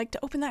just like to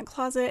open that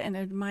closet and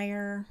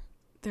admire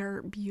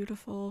their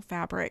beautiful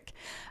fabric.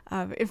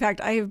 In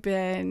fact, I have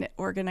been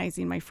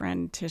organizing my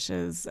friend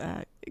Tish's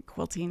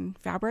quilting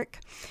fabric,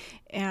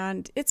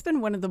 and it's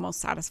been one of the most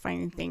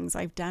satisfying things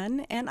I've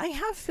done, and I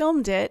have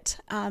filmed it.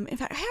 In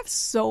fact, I have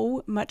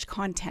so much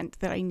content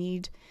that I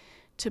need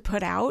to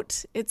put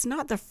out. It's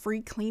not the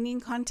free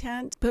cleaning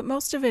content, but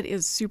most of it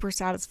is super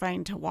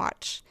satisfying to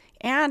watch.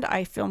 And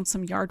I filmed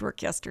some yard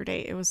work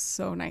yesterday. It was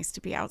so nice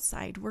to be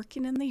outside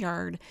working in the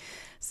yard.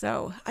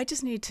 So I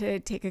just need to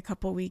take a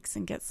couple weeks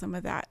and get some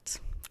of that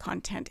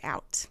content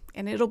out.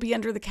 And it'll be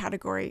under the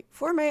category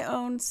for my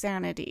own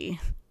sanity.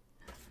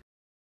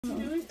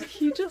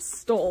 He just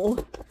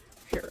stole.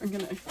 Here, I'm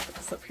gonna put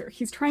this up here.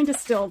 He's trying to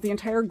steal the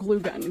entire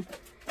glue gun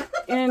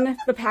in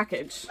the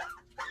package.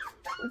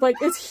 Like,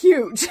 it's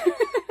huge.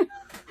 Oh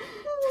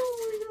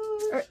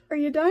my gosh. Are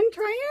you done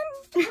trying?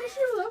 I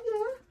sure love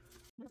that.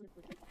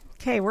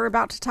 Okay, we're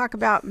about to talk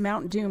about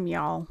Mount Doom,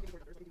 y'all.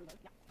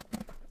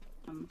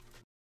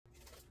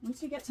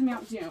 Once you get to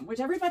Mount Doom, which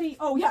everybody,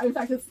 oh yeah, in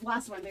fact, this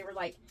last one, they were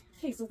like,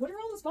 hey, so what are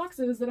all those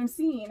boxes that I'm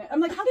seeing? I'm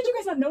like, how did you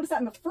guys not notice that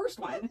in the first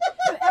one?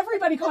 But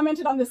everybody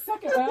commented on the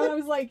second one. I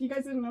was like, you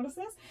guys didn't notice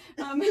this?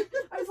 I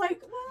was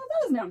like, well,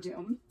 that was Mount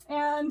Doom.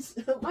 And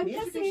I'm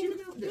guessing,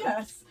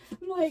 yes.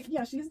 I'm like,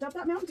 yeah, she's dubbed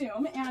that Mount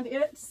Doom, and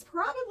it's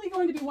probably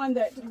going to be one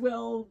that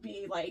will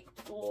be like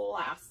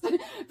last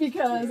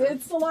because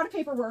it's a lot of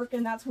paperwork,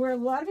 and that's where a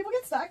lot of people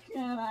get stuck,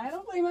 and I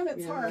don't blame them.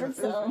 It's hard.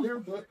 So there are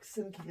books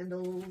and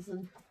candles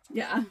and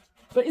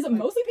but is it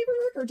mostly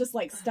paperwork or just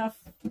like stuff,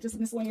 just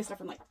miscellaneous stuff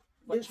from like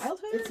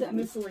childhood? It's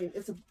miscellaneous.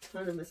 It's a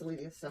ton of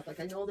miscellaneous stuff. Like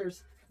I know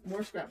there's more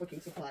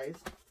scrapbooking supplies,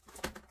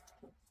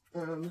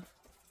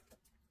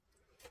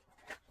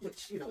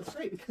 which you know is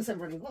great because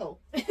I'm running low.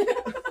 I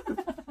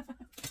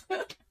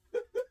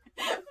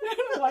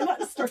don't know why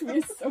that struck me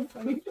as so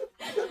funny.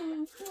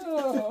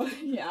 Oh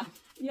yeah,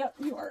 yep,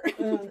 you are.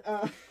 And,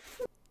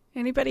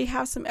 anybody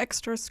have some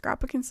extra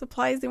scrapbooking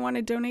supplies they want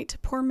to donate to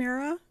poor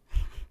Mira?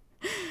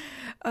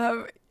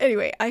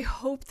 Anyway, I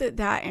hope that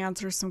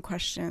answers some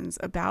questions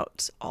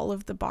about all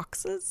of the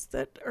boxes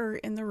that are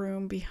in the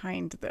room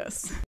behind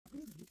this.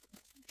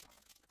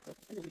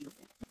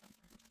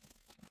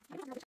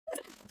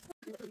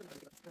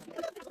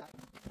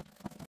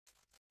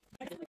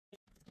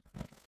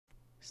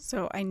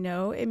 So I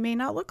know it may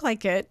not look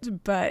like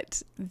it,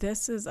 but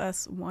this is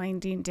us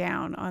winding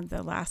down on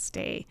the last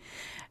day.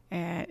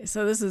 And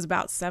so this is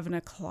about 7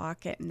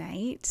 o'clock at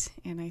night,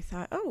 and I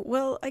thought, oh,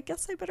 well, I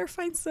guess I better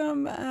find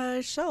some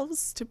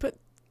shelves to put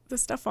the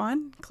stuff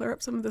on, clear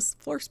up some of this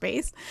floor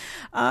space.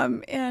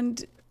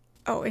 And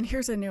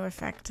here's a new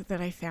effect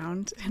that I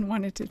found and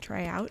wanted to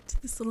try out.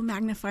 This little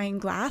magnifying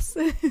glass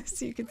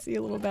so you can see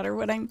a little better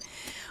what I'm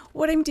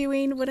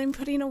doing, what I'm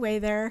putting away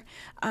there.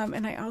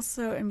 And I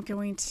also am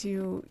going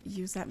to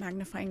use that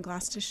magnifying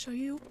glass to show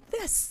you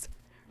this.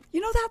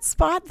 You know that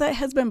spot that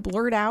has been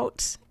blurred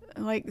out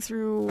like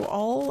through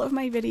all of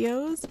my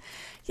videos.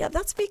 Yeah,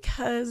 that's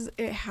because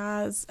it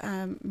has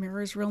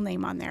Mira's real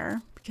name on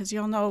there, because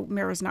y'all know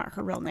Mira's not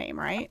her real name,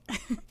 right?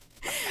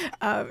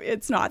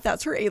 It's not,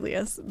 that's her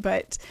alias,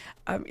 but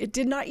it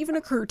did not even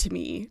occur to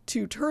me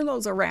to turn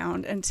those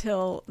around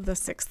until the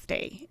 6th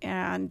day.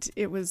 And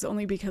it was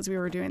only because we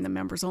were doing the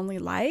members only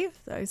live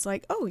that I was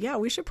like, oh yeah,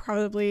 we should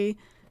probably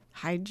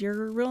hide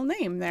your real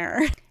name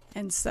there.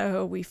 And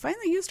so we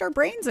finally used our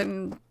brains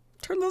and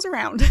turned those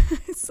around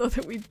so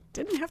that we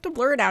didn't have to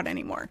blur it out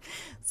anymore.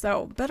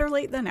 So better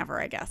late than ever,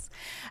 I guess.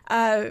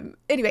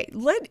 Anyway,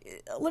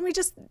 let me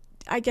just,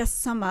 I guess,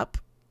 sum up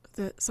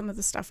some of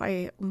the stuff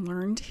I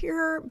learned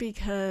here,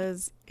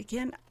 because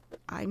again,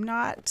 I'm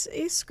not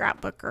a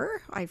scrapbooker.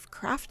 I've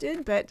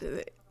crafted, but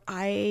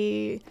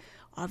I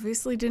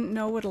obviously didn't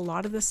know what a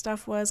lot of the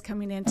stuff was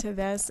coming into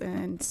this,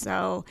 and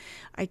so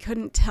I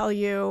couldn't tell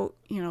you,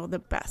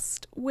 the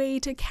best way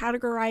to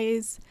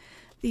categorize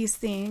these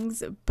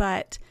things,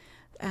 but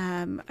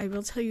I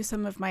will tell you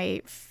some of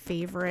my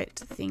favorite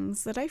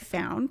things that I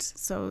found.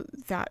 So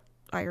that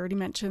I already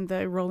mentioned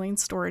the rolling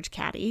storage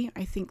caddy.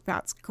 I think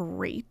that's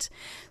great,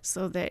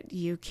 so that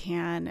you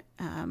can,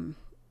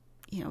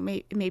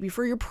 maybe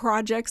for your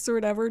projects or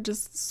whatever,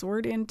 just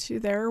sort into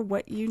there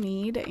what you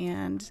need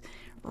and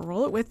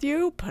roll it with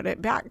you, put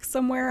it back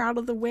somewhere out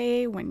of the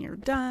way when you're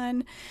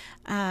done.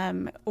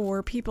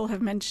 Or people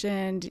have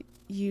mentioned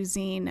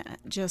using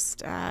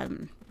just a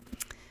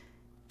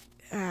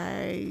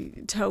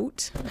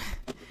tote.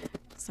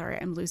 Sorry,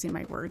 I'm losing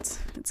my words.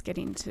 It's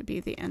getting to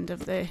be the end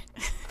of the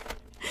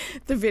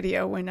the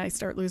video when I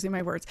start losing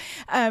my words.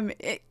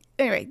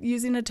 Anyway,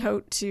 using a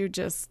tote to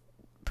just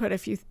put a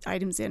few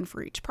items in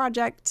for each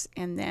project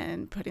and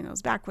then putting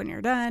those back when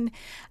you're done.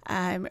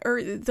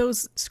 Or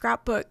those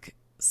scrapbook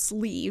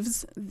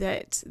sleeves,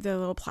 that the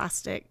little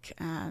plastic,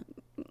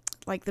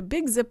 like the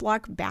big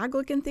Ziploc bag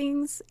looking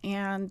things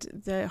and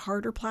the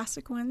harder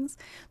plastic ones,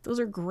 those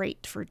are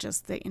great for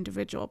just the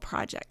individual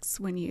projects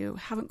when you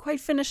haven't quite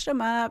finished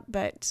them up,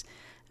 but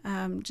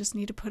just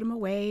need to put them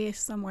away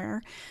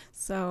somewhere.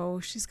 So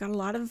she's got a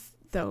lot of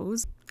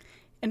those.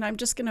 And I'm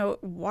just going to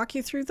walk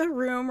you through the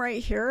room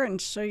right here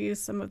and show you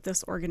some of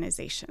this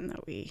organization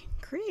that we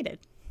created.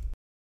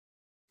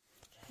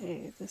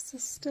 Okay, this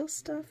is still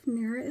stuff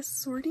Mira is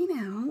sorting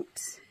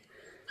out,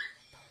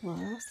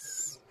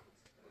 plus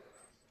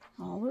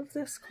all of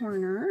this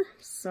corner,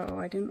 so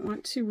I didn't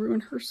want to ruin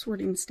her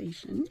sorting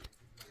station.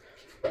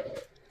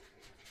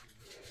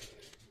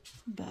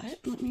 But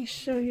let me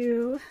show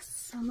you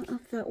some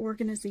of the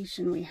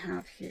organization we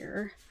have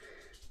here.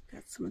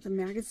 Got some of the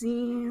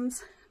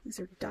magazines. These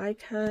are die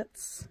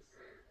cuts.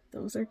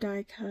 Those are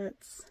die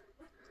cuts.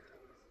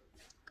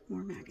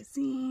 More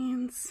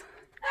magazines.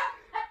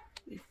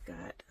 We've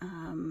got,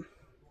 I'm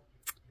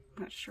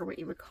not sure what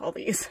you would call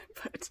these,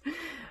 but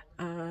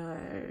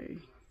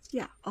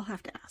yeah, I'll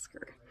have to ask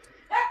her.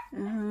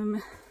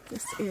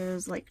 This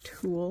is like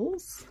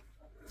tools.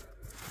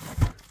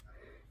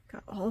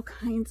 Got all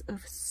kinds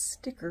of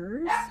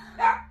stickers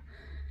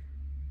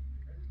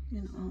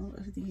in all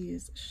of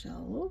these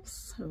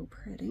shelves. So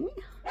pretty.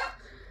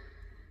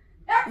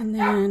 And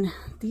then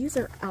these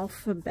are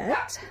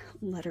alphabet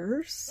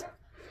letters,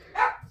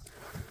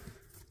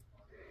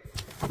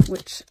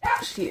 which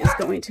she is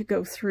going to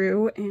go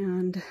through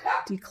and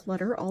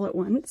declutter all at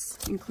once,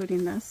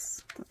 including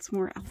this. That's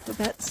more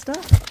alphabet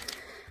stuff.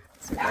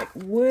 So like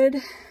wood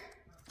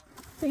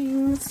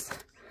things,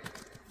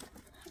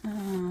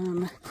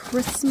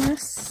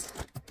 Christmas,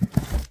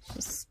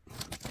 just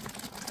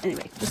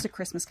a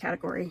Christmas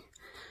category.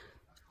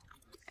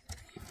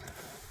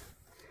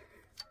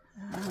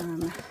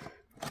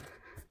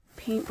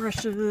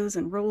 Paintbrushes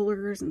and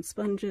rollers and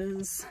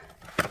sponges.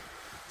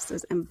 This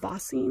is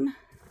embossing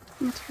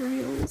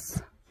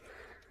materials.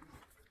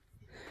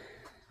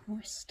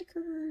 More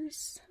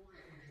stickers.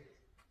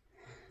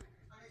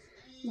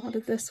 A lot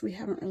of this we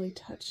haven't really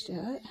touched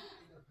yet.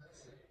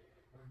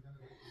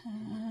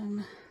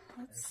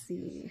 Let's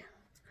see.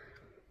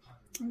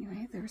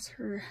 Anyway, there's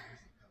her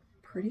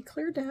pretty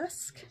clear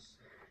desk.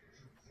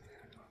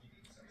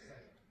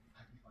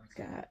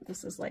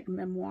 This is like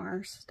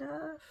memoir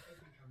stuff.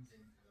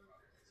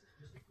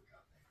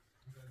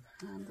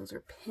 Those are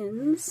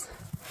pins.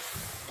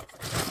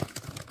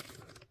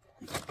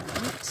 Like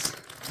that.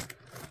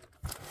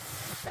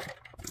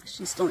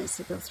 She still needs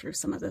to go through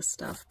some of this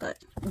stuff,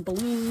 but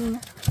bling.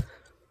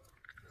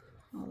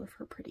 All of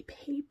her pretty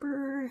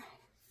paper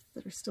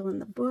that are still in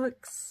the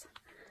books.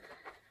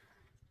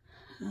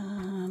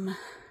 I'm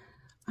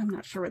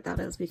not sure what that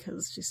is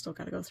because she's still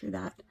got to go through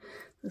that.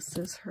 This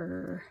is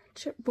her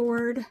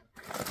chipboard.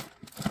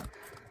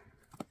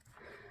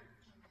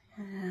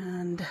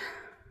 And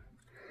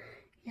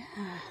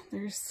yeah,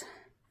 there's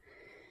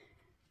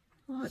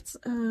lots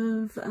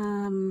of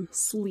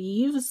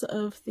sleeves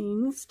of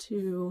things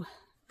to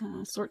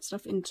sort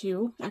stuff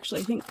into. Actually,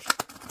 I think,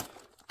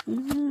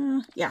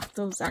 yeah,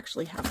 those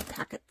actually have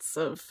packets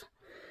of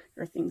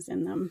or things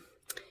in them.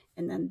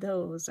 And then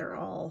those are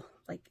all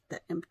like the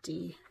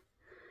empty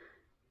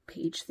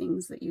page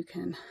things that you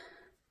can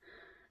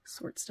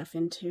sort stuff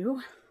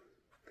into.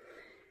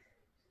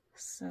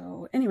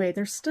 So anyway,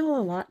 there's still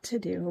a lot to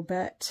do,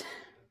 but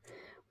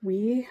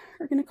we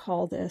are going to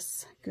call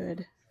this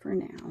good for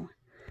now.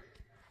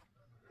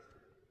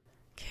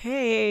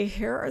 Okay,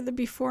 here are the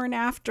before and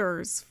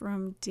afters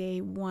from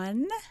day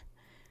 1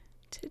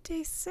 to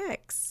day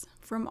 6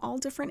 from all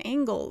different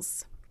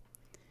angles.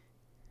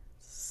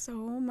 So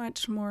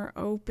much more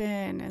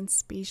open and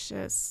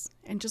spacious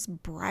and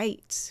just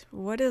bright.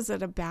 What is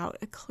it about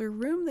a clear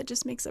room that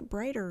just makes it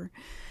brighter?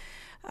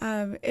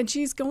 And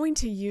she's going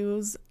to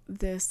use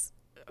this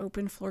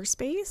open floor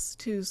space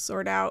to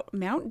sort out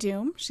Mount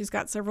Doom. She's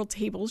got several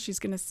tables she's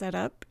going to set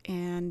up,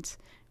 and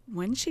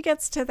when she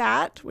gets to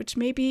that, which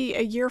may be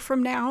a year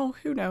from now,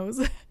 who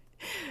knows?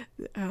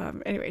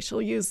 Anyway,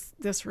 she'll use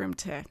this room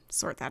to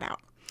sort that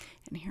out.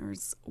 And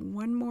here's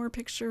one more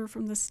picture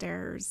from the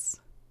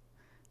stairs.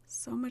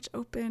 So much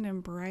open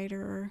and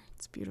brighter.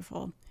 It's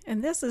beautiful.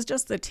 And this is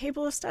just the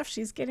table of stuff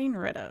she's getting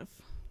rid of.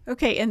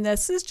 Okay, and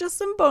this is just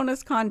some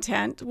bonus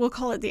content. We'll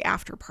call it the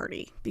after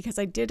party, because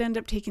I did end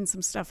up taking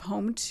some stuff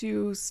home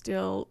to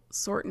still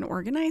sort and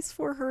organize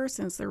for her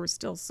since there was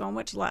still so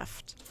much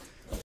left.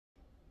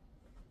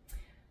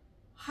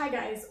 Hi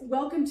guys,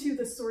 welcome to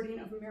the sorting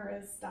of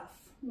Mira's stuff,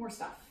 more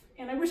stuff.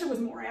 And I wish it was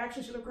more. I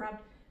actually should have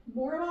grabbed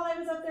more while I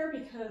was up there,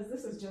 because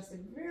this is just a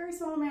very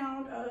small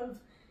amount of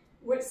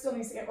what still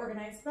needs to get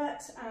organized.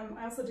 But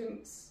I also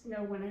didn't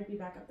know when I'd be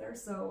back up there,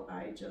 so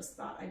I just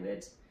thought I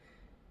would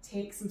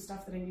take some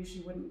stuff that I knew she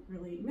wouldn't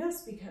really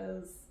miss,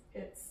 because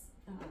it's,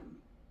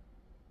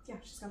 yeah,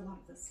 she's got a lot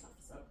of this stuff.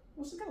 So,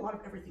 well, she's got a lot of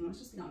everything, let's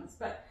just be honest.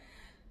 But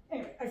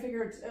anyway, I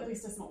figured at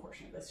least a small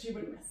portion of this she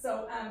wouldn't miss.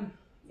 So,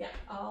 yeah,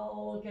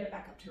 I'll get it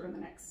back up to her in the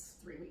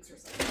next 3 weeks or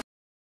so.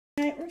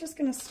 All right, we're just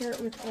gonna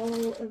start with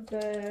all of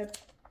the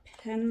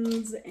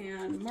pens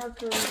and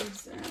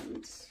markers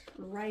and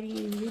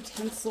writing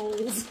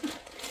utensils,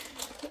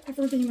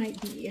 whatever they might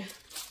be. I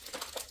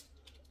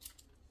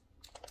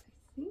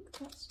think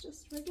that's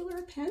just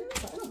regular pens,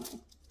 I don't know.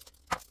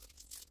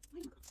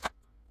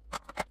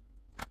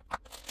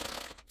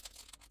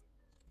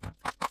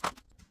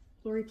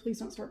 Lori, please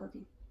don't start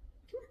working.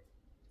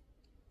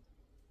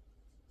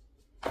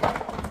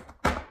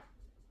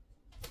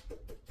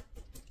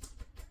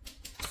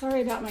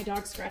 Sorry about my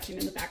dog scratching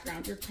in the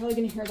background. You're probably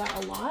going to hear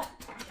that a lot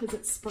because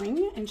it's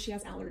spring and she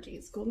has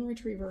allergies. Golden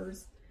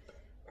Retrievers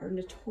are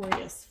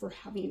notorious for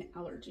having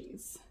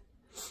allergies.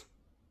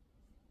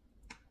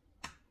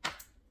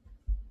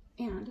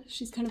 And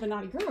she's kind of a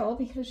naughty girl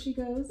because she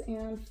goes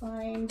and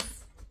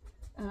finds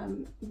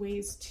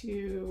ways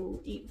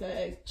to eat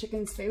the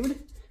chicken's food,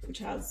 which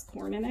has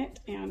corn in it,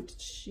 and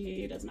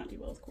she does not do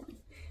well with corn.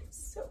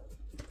 So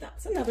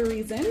that's another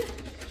reason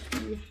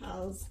she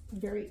has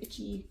very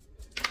itchy,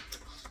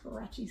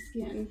 scratchy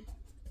skin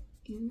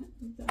in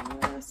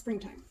the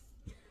springtime.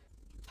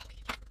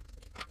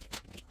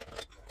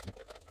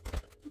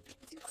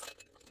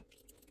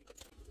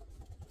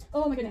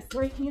 Oh my goodness,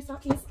 Lori, can you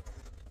stop please?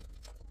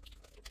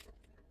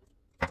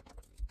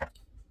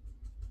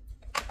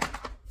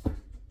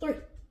 Lori,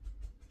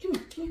 come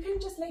here, can you kind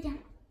of just lay down?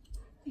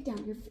 Lay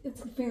down,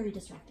 it's very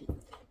distracting.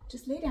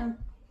 Just lay down.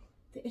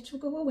 The itch will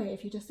go away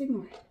if you just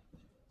ignore it.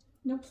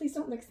 No, please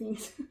don't lick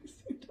things.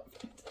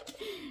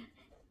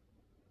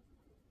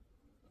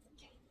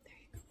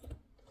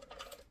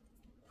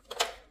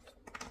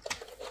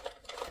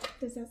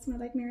 Does that smell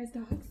like Mira's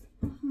dogs?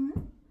 Uh-huh.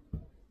 Do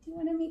you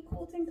want to meet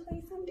Colt and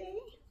Clay someday?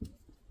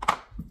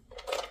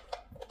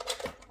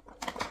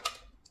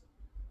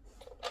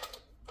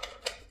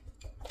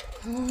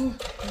 Oh,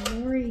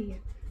 Lori.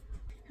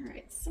 All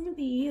right, some of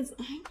these,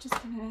 I'm just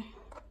gonna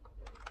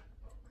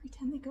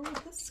pretend they go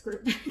with this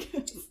group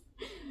because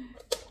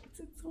it's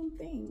its own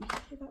thing.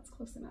 Okay, that's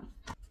close enough.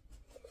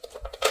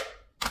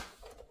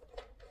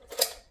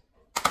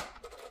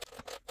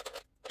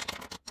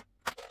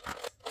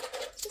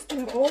 Get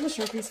out all the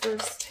Sharpies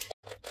first.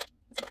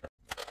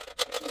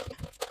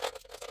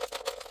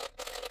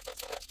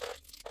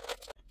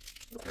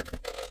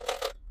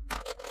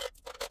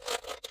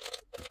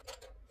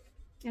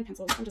 And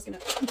pencils. I'm just going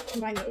to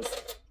combine those.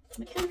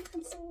 Mechanical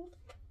pencil,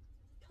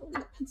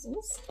 colored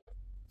pencils.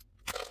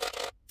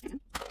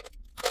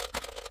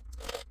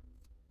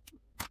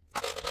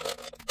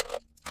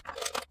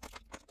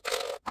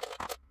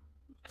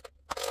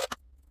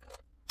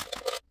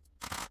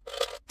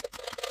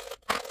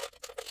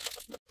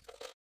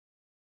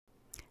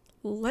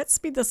 Let's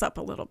speed this up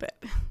a little bit.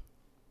 All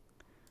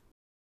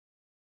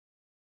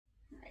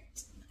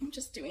right, I'm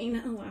just doing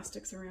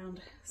elastics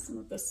around some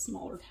of the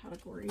smaller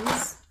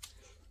categories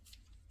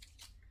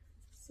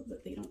so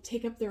that they don't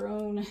take up their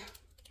own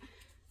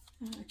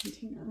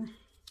container.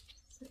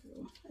 So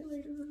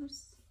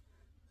highlighters,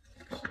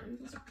 actually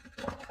those are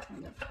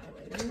kind of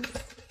highlighters.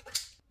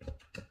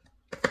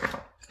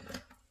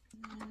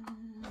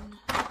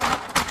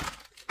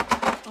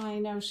 I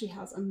know she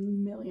has a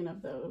million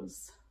of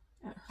those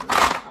at her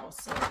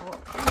house, so I'll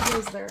put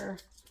those there.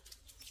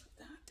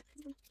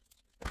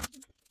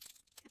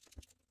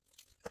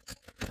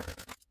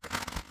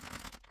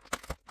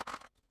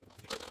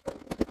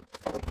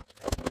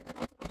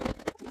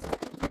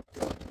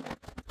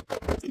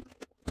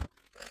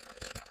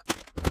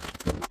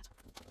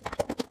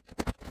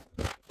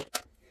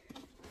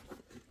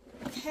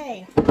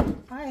 Okay,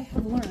 I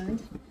have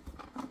learned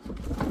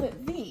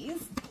that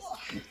these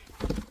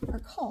are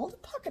called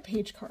pocket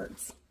page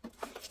cards.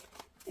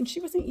 And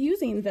she wasn't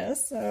using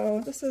this,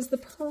 so this is the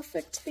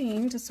perfect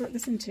thing to sort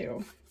this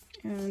into.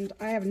 And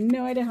I have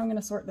no idea how I'm going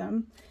to sort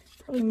them.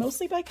 Probably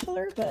mostly by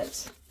color,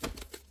 but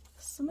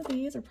some of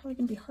these are probably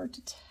going to be hard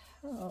to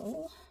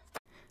tell.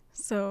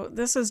 So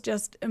this is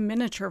just a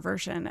miniature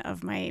version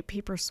of my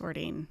paper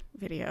sorting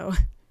video.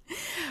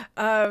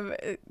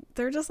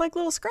 They're just like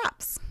little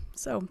scraps.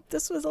 So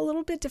this was a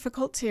little bit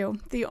difficult too.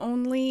 The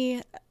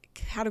only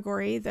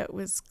category that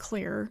was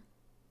clear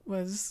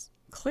was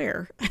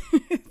clear.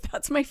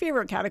 That's my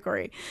favorite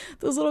category.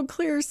 Those little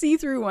clear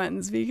see-through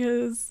ones,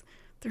 because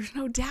there's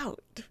no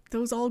doubt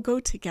those all go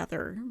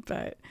together.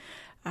 But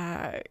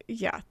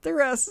yeah, the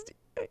rest,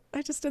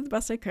 I just did the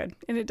best I could.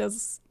 And it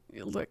does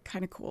look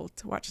kind of cool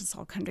to watch this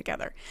all come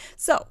together.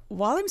 So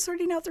while I'm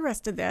sorting out the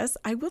rest of this,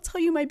 I will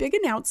tell you my big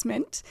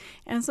announcement.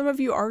 And some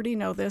of you already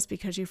know this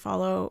because you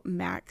follow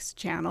Mac's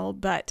channel,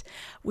 but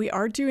we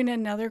are doing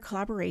another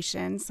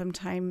collaboration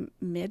sometime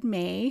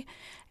mid-May.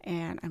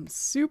 And I'm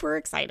super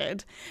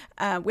excited.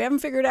 We haven't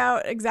figured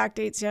out exact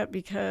dates yet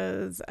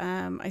because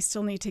I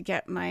still need to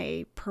get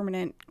my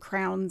permanent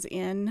crowns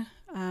in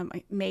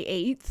May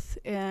 8th.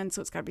 And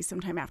so it's got to be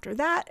sometime after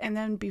that. And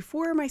then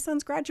before my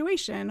son's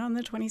graduation on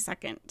the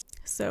 22nd.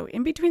 So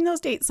in between those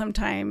dates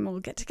sometime, we'll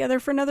get together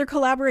for another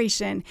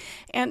collaboration.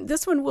 And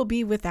this one will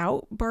be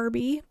without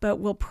Barbie, but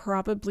we'll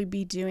probably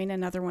be doing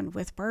another one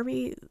with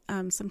Barbie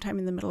sometime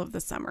in the middle of the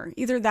summer.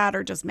 Either that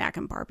or just Mac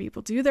and Barbie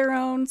will do their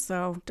own.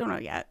 So don't know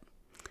yet.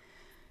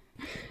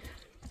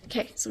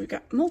 Okay, so we've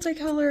got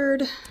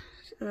multicolored.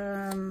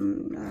 I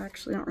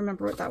actually don't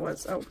remember what that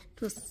was. Oh,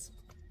 just,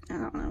 I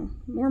don't know,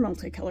 more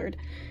multicolored,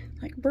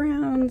 like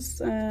browns,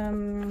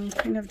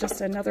 kind of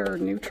just another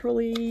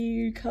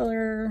neutrally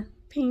color,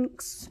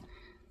 pinks.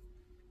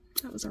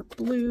 That was our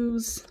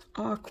blues,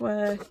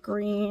 aqua,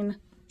 green,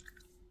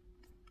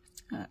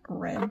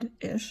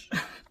 red-ish,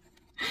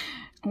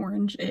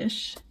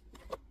 orange-ish,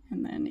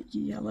 and then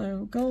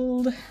yellow,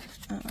 gold.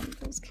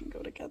 Those can go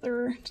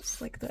together, just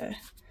like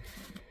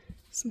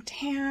some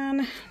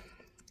tan,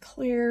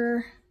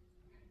 clear,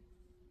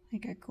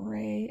 like a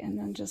gray, and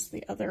then just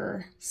the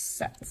other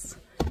sets.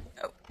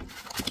 Oh,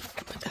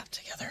 put that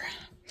together.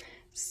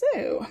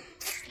 So,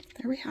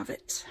 there we have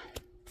it.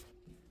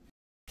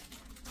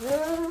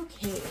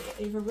 Okay,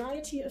 a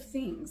variety of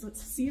things.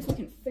 Let's see if we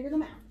can figure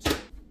them out.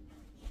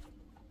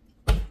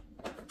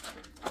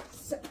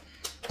 So,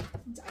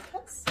 die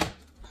cuts.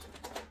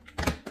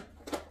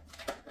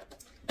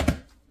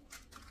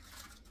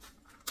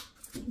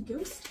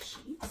 Ghost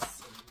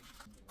sheets,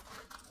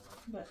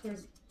 but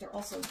they're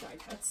also die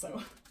cuts,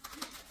 so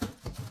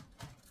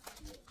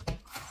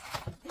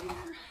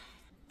there.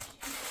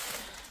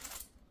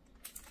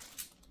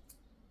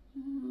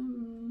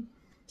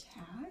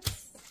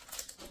 Tags,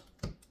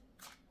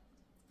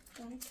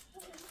 die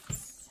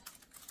cuts.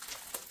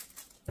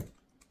 I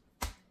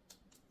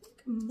think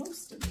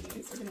most of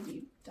these are going to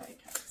be die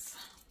cuts.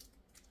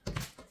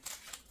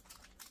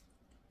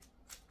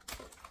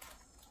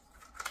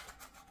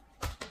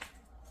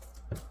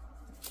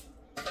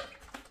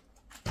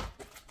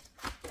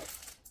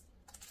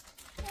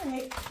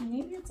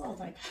 Maybe it's all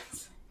die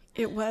cuts.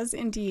 It was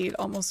indeed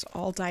almost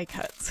all die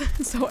cuts.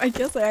 So I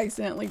guess I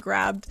accidentally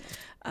grabbed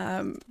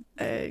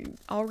a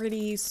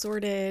already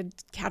sorted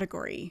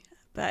category,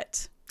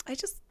 but I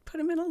just put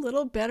them in a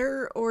little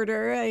better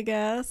order, I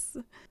guess.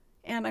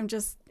 And I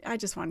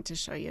just wanted to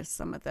show you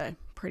some of the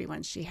pretty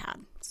ones she had.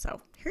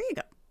 So here you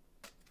go.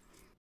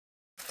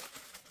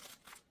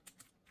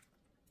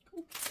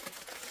 Cool.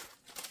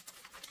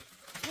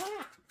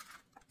 Ah.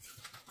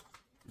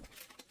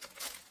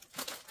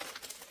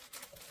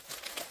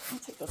 I'll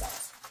take those out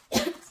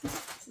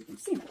so you can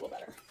see them a little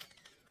better.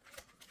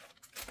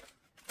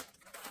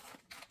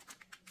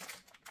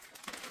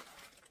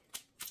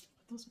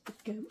 Those are the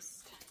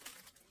ghost.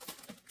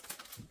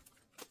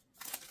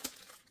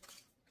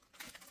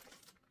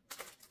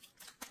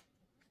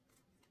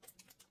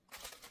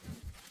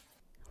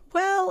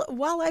 Well,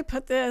 while I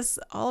put this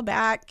all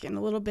back in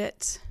a little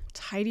bit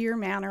tidier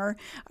manner,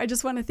 I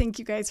just want to thank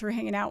you guys for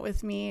hanging out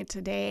with me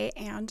today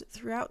and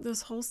throughout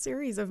this whole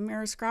series of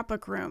Mira's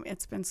Scrapbook Room.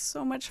 It's been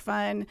so much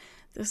fun.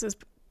 This has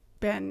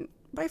been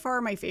by far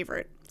my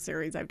favorite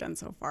series I've done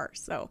so far.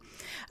 So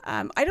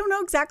I don't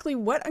know exactly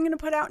what I'm going to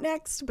put out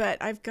next,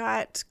 but I've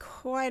got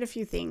quite a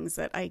few things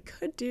that I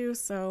could do.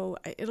 So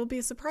it'll be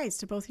a surprise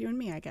to both you and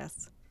me, I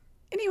guess.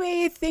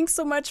 Anyway, thanks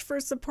so much for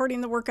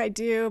supporting the work I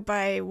do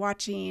by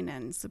watching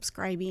and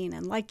subscribing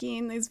and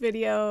liking these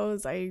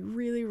videos. I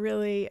really,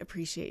 really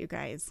appreciate you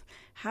guys.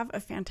 Have a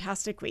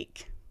fantastic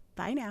week.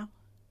 Bye now.